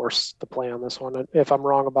I'm going to force the play on this one. If I'm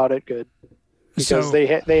wrong about it, good. Because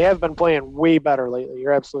they have been playing way better lately.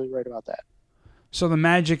 You're absolutely right about that. So the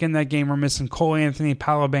Magic in that game were missing Cole Anthony,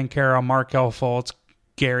 Paolo Banchero, Markelle Fultz,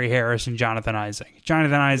 Gary Harris, and Jonathan Isaac.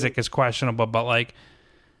 Jonathan Isaac is questionable, but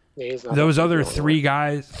those other three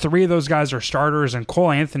of those guys are starters, and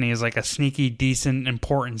Cole Anthony is a sneaky, decent,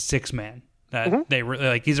 important 6-man. that they really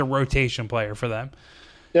like. He's a rotation player for them.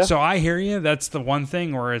 Yeah. So I hear you. That's the one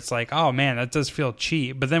thing where it's like, oh man, that does feel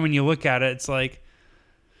cheap. But then when you look at it, it's like,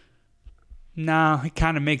 nah, it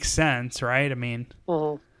kind of makes sense, right? I mean,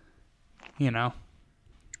 you know,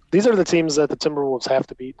 these are the teams that the Timberwolves have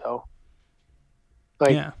to beat, though.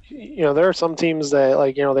 Like, there are some teams that,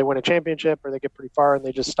 like, they win a championship or they get pretty far and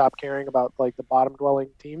they just stop caring about, like, the bottom-dwelling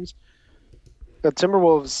teams. The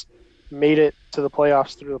Timberwolves made it to the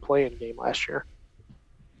playoffs through the play-in game last year.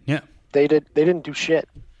 Yeah. They didn't do shit,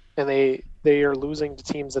 and they are losing to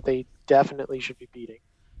teams that they definitely should be beating.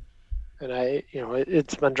 And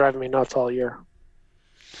it's been driving me nuts all year.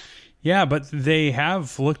 Yeah, but they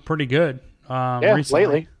have looked pretty good recently.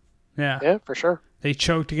 Lately. Yeah, for sure. They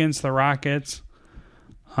choked against the Rockets.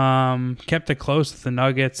 Kept it close with the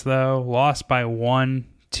Nuggets, though. Lost by 1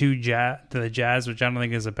 to the Jazz, which I don't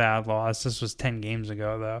think is a bad loss. This was 10 games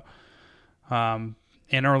ago, though.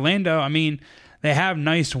 In Orlando, I mean, they have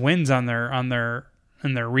nice wins in their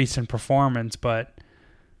recent performance, but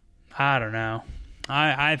I don't know.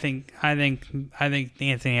 I think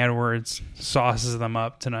Anthony Edwards sauces them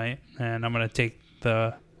up tonight, and I'm going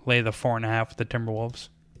to lay the 4.5 with the Timberwolves.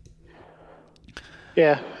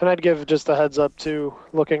 Yeah, and I'd give just a heads up too.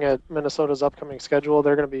 Looking at Minnesota's upcoming schedule,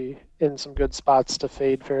 they're going to be in some good spots to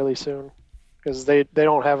fade fairly soon because they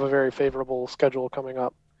don't have a very favorable schedule coming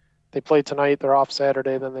up. They play tonight, they're off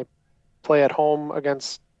Saturday, then they play at home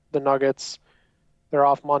against the Nuggets. They're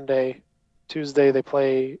off Monday. Tuesday they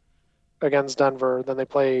play against Denver, then they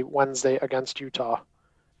play Wednesday against Utah.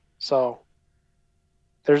 So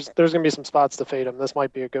there's going to be some spots to fade them. This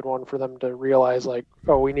might be a good one for them to realize, like,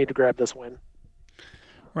 oh, we need to grab this win.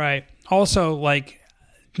 Right. Also, like,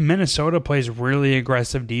 Minnesota plays really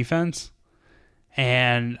aggressive defense,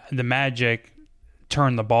 and the Magic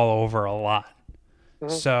turn the ball over a lot.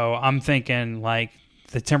 Mm-hmm. So I'm thinking, like,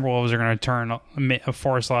 the Timberwolves are going to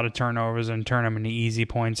force a lot of turnovers and turn them into easy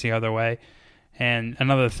points the other way. And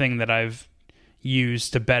another thing that I've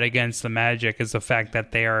used to bet against the Magic is the fact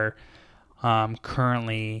that they are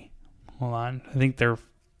currently, I think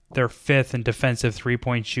they're fifth in defensive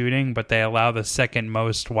three-point shooting, but they allow the second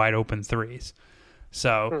most wide-open threes.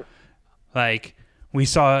 So, like, we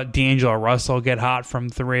saw D'Angelo Russell get hot from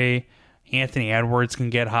three. Anthony Edwards can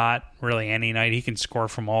get hot really any night. He can score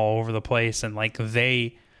from all over the place. And, like,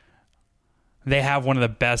 they have one of the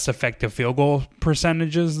best effective field goal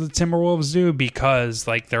percentages the Timberwolves do because,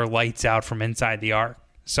 like, they're lights out from inside the arc.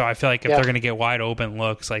 So I feel like if they're going to get wide-open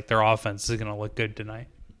looks, like, their offense is going to look good tonight.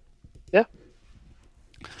 Yeah.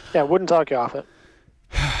 Yeah, wouldn't talk you off it.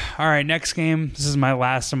 All right, next game. This is my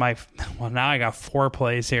last of my... Well, now I got 4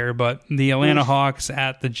 plays here, but the Atlanta Hawks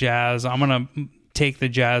at the Jazz. I'm going to take the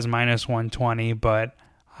Jazz minus 120, but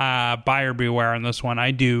buyer beware on this one.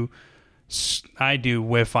 I do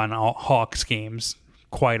whiff on Hawks games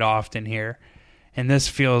quite often here, and this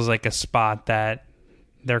feels like a spot that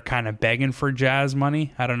they're kind of begging for Jazz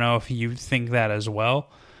money. I don't know if you think that as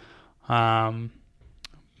well.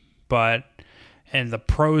 But... And the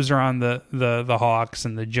pros are on the Hawks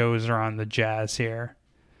and the Joes are on the Jazz here.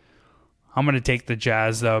 I'm going to take the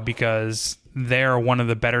Jazz, though, because they're one of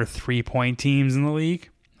the better three-point teams in the league.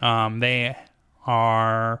 They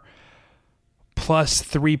are plus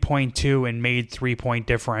 3.2 in made three-point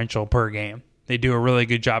differential per game. They do a really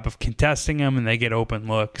good job of contesting them, and they get open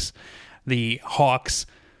looks. The Hawks'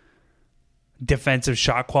 defensive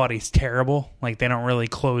shot quality is terrible. Like, they don't really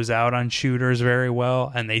close out on shooters very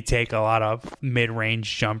well, and they take a lot of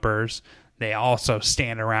mid-range jumpers. They also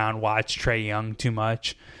stand around, watch Trae Young too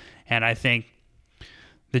much, and I think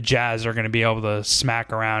the Jazz are going to be able to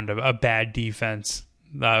smack around a bad defense,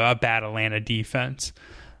 a bad Atlanta defense.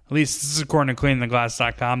 At least this is according to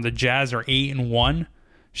cleantheglass.com. The Jazz are 8-1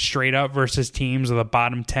 straight up versus teams with a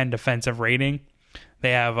bottom 10 defensive rating.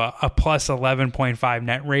 They have a plus 11.5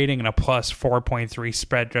 net rating and a plus 4.3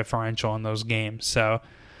 spread differential in those games. So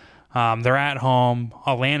they're at home.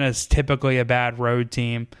 Atlanta's typically a bad road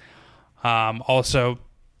team. Also,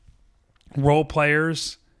 role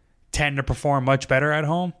players tend to perform much better at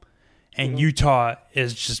home. And Utah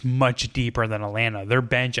is just much deeper than Atlanta. Their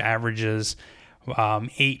bench averages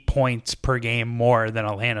 8 points per game more than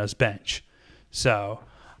Atlanta's bench. So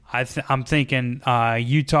I'm thinking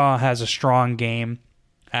Utah has a strong game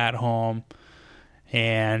at home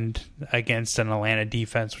and against an Atlanta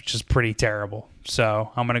defense, which is pretty terrible. So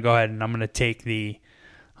I'm going to go ahead and I'm going to take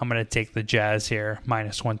the Jazz here,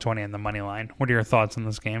 minus 120 on the money line. What are your thoughts on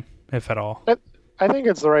this game, if at all? I think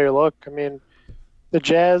it's the right look. I mean, the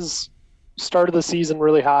Jazz started the season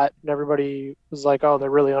really hot, and everybody was like, oh, they're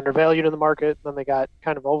really undervalued in the market. And then they got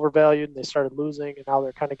kind of overvalued, and they started losing, and now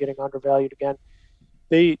they're kind of getting undervalued again.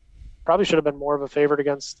 They probably should have been more of a favorite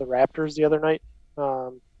against the Raptors the other night.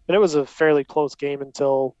 And it was a fairly close game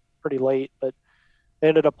until pretty late, but they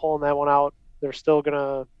ended up pulling that one out. They're still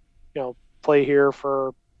gonna, play here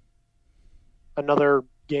for another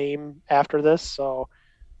game after this. So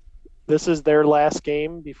this is their last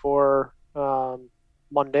game before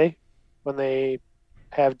Monday when they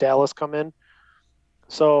have Dallas come in.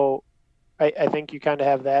 So I think you kind of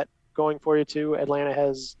have that going for you too. Atlanta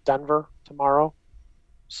has Denver tomorrow.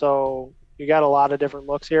 So you got a lot of different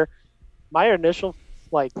looks here. My initial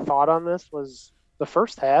thought on this was the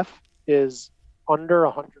first half is under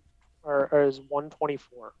 100 or is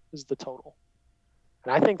 124 is the total.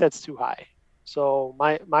 And I think that's too high. So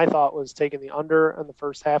my thought was taking the under in the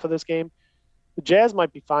first half of this game. The Jazz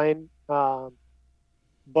might be fine,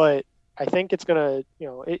 but I think it's going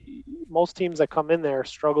to, most teams that come in there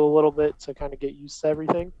struggle a little bit to kind of get used to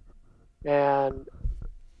everything. And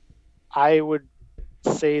I would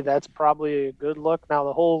say that's probably a good look. Now,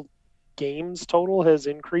 the whole games total has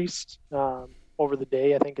increased over the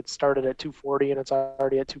day. I think it started at 240 and it's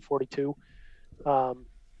already at 242.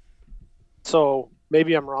 So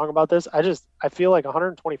maybe I'm wrong about this. I feel like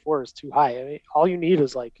 124 is too high. I mean, all you need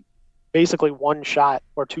is basically one shot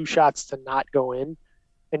or two shots to not go in,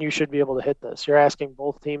 and you should be able to hit this. You're asking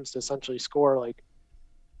both teams to essentially score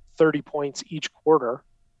 30 points each quarter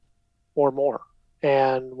or more.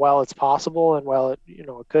 And while it's possible and while it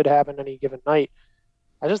could happen any given night,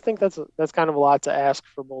 I just think that's kind of a lot to ask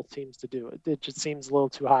for both teams to do. It just seems a little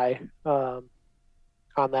too high on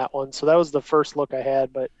that one. So that was the first look I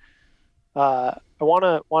had, but I want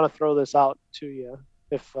to throw this out to you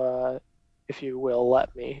if you will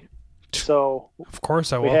let me. So of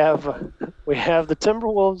course I will. We have the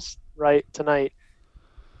Timberwolves right tonight.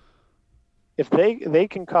 If they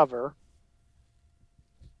can cover,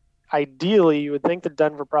 ideally you would think that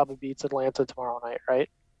Denver probably beats Atlanta tomorrow night, right?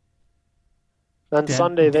 Then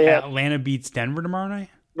Sunday Atlanta beats Denver tomorrow night?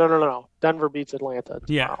 No. Denver beats Atlanta tomorrow.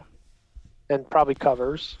 Yeah. And probably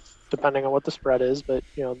covers, depending on what the spread is. But,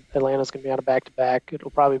 Atlanta's going to be on a back-to-back.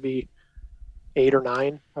 It'll probably be 8 or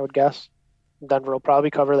 9, I would guess. Denver will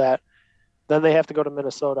probably cover that. Then they have to go to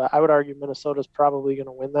Minnesota. I would argue Minnesota's probably going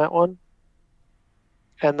to win that one.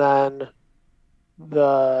 And then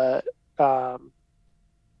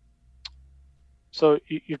so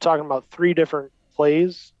you're talking about 3 different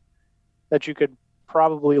plays that you could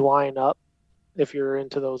probably line up if you're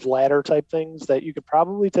into those ladder type things, that you could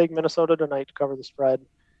probably take Minnesota tonight to cover the spread,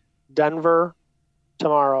 Denver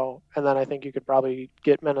tomorrow, and then I think you could probably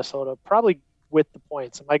get Minnesota probably with the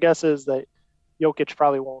points. And my guess is that Jokic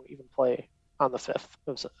probably won't even play on the 5th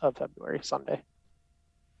of February, Sunday.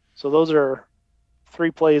 So those are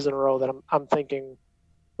 3 plays in a row that I'm thinking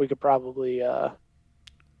we could probably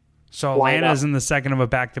so Atlanta's in the second of a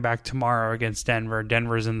back-to-back tomorrow against Denver.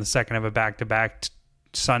 Denver's in the second of a back-to-back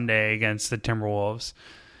Sunday against the Timberwolves.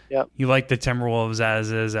 Yep. You like the Timberwolves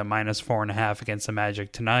as is at -4.5 against the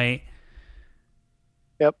Magic tonight.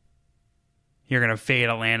 Yep. You're going to fade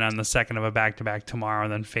Atlanta on the second of a back-to-back tomorrow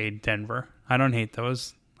and then fade Denver. I don't hate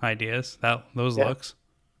those ideas, those looks.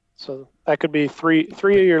 So that could be three of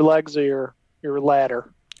your legs of your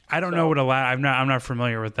ladder. I don't know what a ladder. I'm not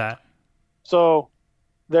familiar with that. So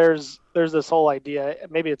there's this whole idea.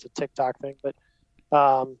 Maybe it's a TikTok thing, but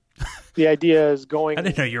the idea is going. I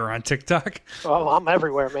didn't know you were on TikTok. Oh, I'm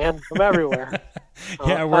everywhere, man. I'm everywhere.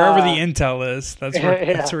 Yeah, wherever the intel is,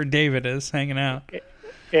 that's where David is hanging out.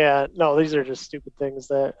 Yeah, no, these are just stupid things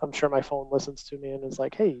that I'm sure my phone listens to me and is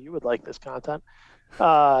like, hey, you would like this content.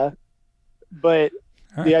 But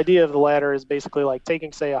the idea of the ladder is basically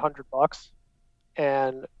taking, say, $100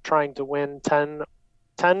 and trying to win 10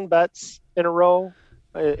 bets in a row.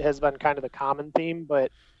 It has been kind of the common theme,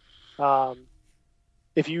 but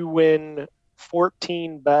if you win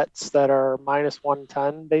 14 bets that are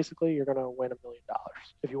 -110, basically, you're going to win $1 million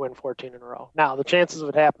if you win 14 in a row. Now, the chances of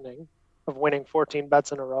it happening, of winning 14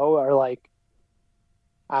 bets in a row, are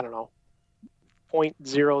I don't know,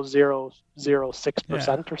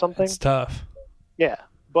 0.0006% or something. It's tough. Yeah,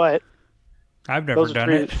 but I've never done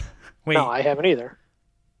it. Wait, no, I haven't either.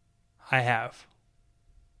 I have.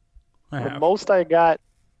 The most I got,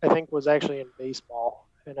 I think, was actually in baseball,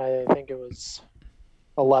 and I think it was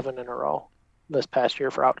 11 in a row this past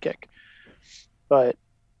year for Outkick. But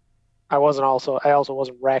I also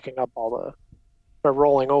wasn't racking up or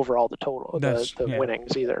rolling over all the total, the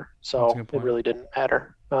winnings either. So it really didn't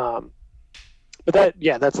matter. But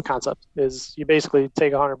that's the concept. Is you basically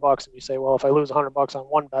take $100 and you say, well, if I lose $100 on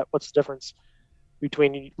one bet, what's the difference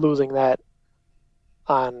between losing that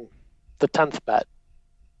on the 10th bet?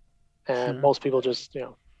 And most people just, they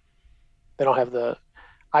don't have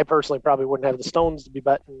I personally probably wouldn't have the stones to be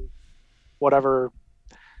betting whatever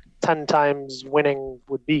 10 times winning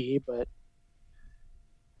would be. But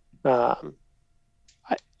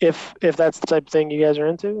if that's the type of thing you guys are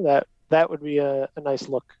into, that would be a nice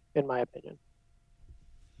look, in my opinion.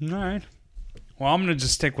 All right. Well, I'm going to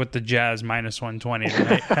just stick with the Jazz minus 120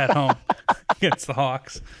 tonight at home against the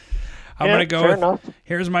Hawks. I'm going to go with,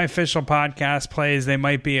 here's my official podcast plays. They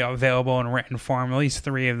might be available in written form. At least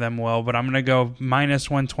 3 of them will. But I'm going to go minus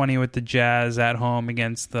 120 with the Jazz at home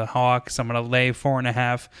against the Hawks. I'm going to lay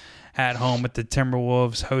 4.5 at home with the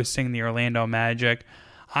Timberwolves hosting the Orlando Magic.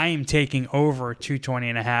 I am taking over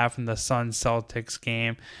 220.5 in the Suns-Celtics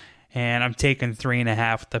game. And I'm taking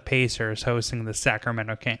 3.5 with the Pacers hosting the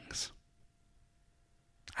Sacramento Kings.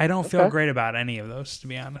 I don't feel great about any of those, to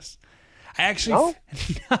be honest. I actually,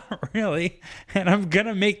 not really. And I'm going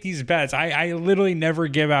to make these bets. I literally never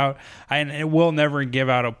give out, I will never give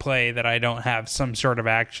out a play that I don't have some sort of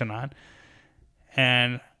action on.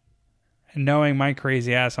 And knowing my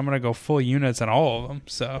crazy ass, I'm going to go full units on all of them.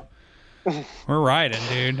 So we're riding,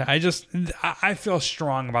 dude. I feel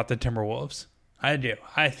strong about the Timberwolves. I do.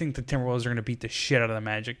 I think the Timberwolves are going to beat the shit out of the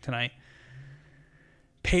Magic tonight.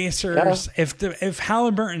 Pacers, if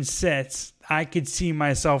Halliburton sits, I could see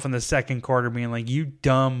myself in the second quarter being like, "You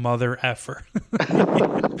dumb mother effer."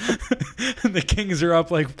 The Kings are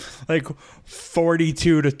up like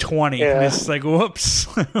 42-20. Yeah. And it's like, whoops,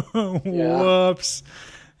 whoops.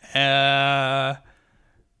 The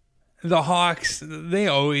Hawks, they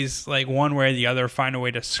always like one way or the other find a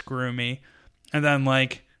way to screw me, and then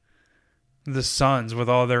like the Suns with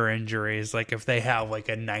all their injuries, like if they have like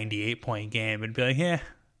a 98-point game, it'd be like, yeah.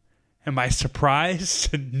 Am I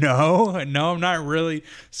surprised? No, I'm not really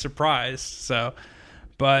surprised. So,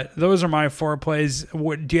 but those are my 4 plays.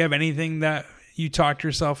 Do you have anything that you talked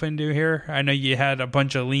yourself into here? I know you had a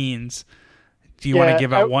bunch of leans. Do you want to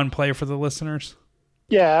give out one play for the listeners?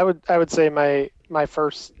 Yeah, I would say my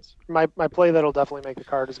play that'll definitely make the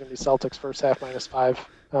card is going to be Celtics first half -5.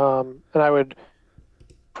 And I would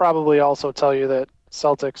probably also tell you that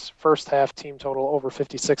Celtics first half team total over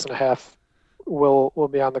 56.5 will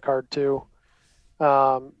be on the card too.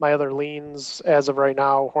 My other leans as of right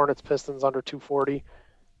now, Hornets Pistons under 240.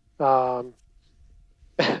 And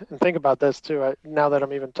think about this too. Now that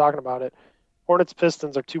I'm even talking about it, Hornets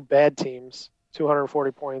Pistons are 2 bad teams,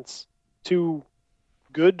 240 points. 2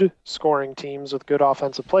 good scoring teams with good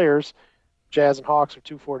offensive players, Jazz and Hawks, are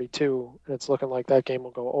 242, and it's looking like that game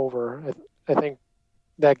will go over. I think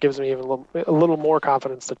that gives me even a little more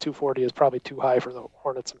confidence that 240 is probably too high for the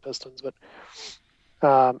Hornets and Pistons. But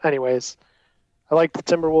anyways, I like the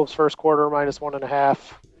Timberwolves first quarter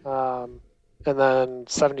 -1.5, and then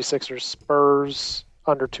 76ers Spurs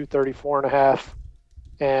under 234.5,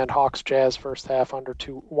 and Hawks Jazz first half under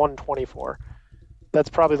 124. That's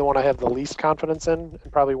probably the one I have the least confidence in,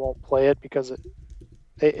 and probably won't play it because it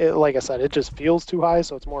like I said, it just feels too high,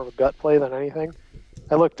 so it's more of a gut play than anything.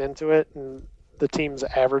 I looked into it, and the teams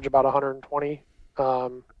average about 120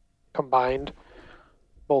 combined,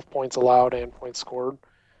 both points allowed and points scored.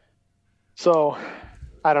 So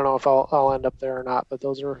I don't know if I'll end up there or not, but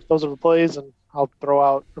those are the plays, and I'm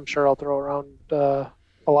sure I'll throw around a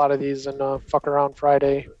lot of these in fuck around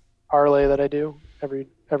Friday parlay that I do every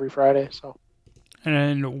Friday. So.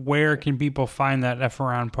 And where can people find that F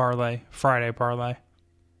around parlay, Friday parlay?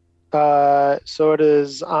 So it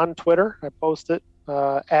is on Twitter. I post it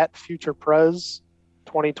at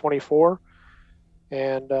FuturePrez2024,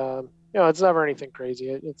 and it's never anything crazy.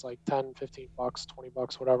 It's like $10, $15,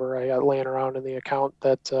 $20, whatever I got laying around in the account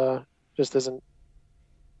that just isn't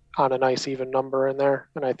on a nice even number in there,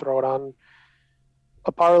 and I throw it on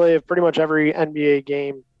a parlay of pretty much every NBA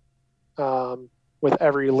game. With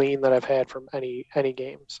every lean that I've had from any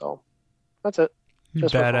game. So that's it. You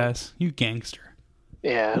badass. You gangster.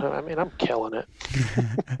 Yeah, I mean, I'm killing it.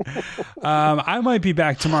 I might be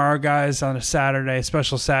back tomorrow, guys, on a Saturday,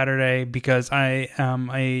 special Saturday, because I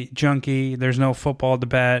am a junkie. There's no football to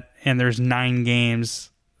bet, and there's 9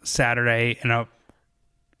 games Saturday, and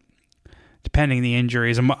depending the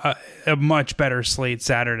injuries, a much better slate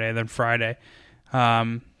Saturday than Friday.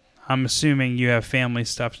 I'm assuming you have family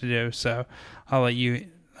stuff to do, so I'll let you.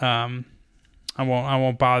 I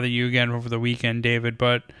won't bother you again over the weekend, David.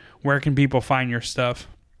 But where can people find your stuff?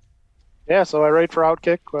 Yeah, so I write for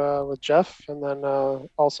Outkick with Jeff, and then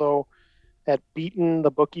also at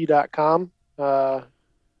beatenthebookie.com.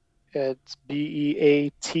 It's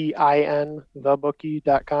BEATIN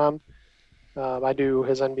thebookie.com. I do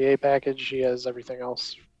his NBA package. He has everything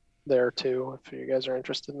else there too, if you guys are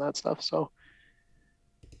interested in that stuff. So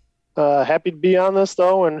happy to be on this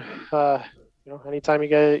though, and anytime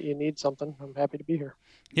you need something, I'm happy to be here.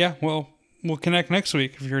 Yeah, well, we'll connect next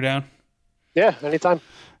week if you're down. Yeah, anytime.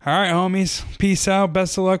 All right, homies. Peace out.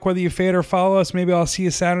 Best of luck, whether you fade or follow us. Maybe I'll see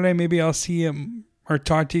you Saturday. Maybe I'll see you or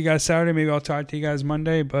talk to you guys Saturday. Maybe I'll talk to you guys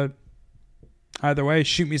Monday. But either way,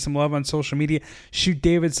 shoot me some love on social media. Shoot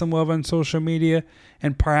David some love on social media.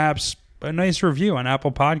 And perhaps a nice review on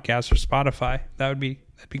Apple Podcasts or Spotify. That'd be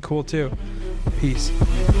cool too. Peace.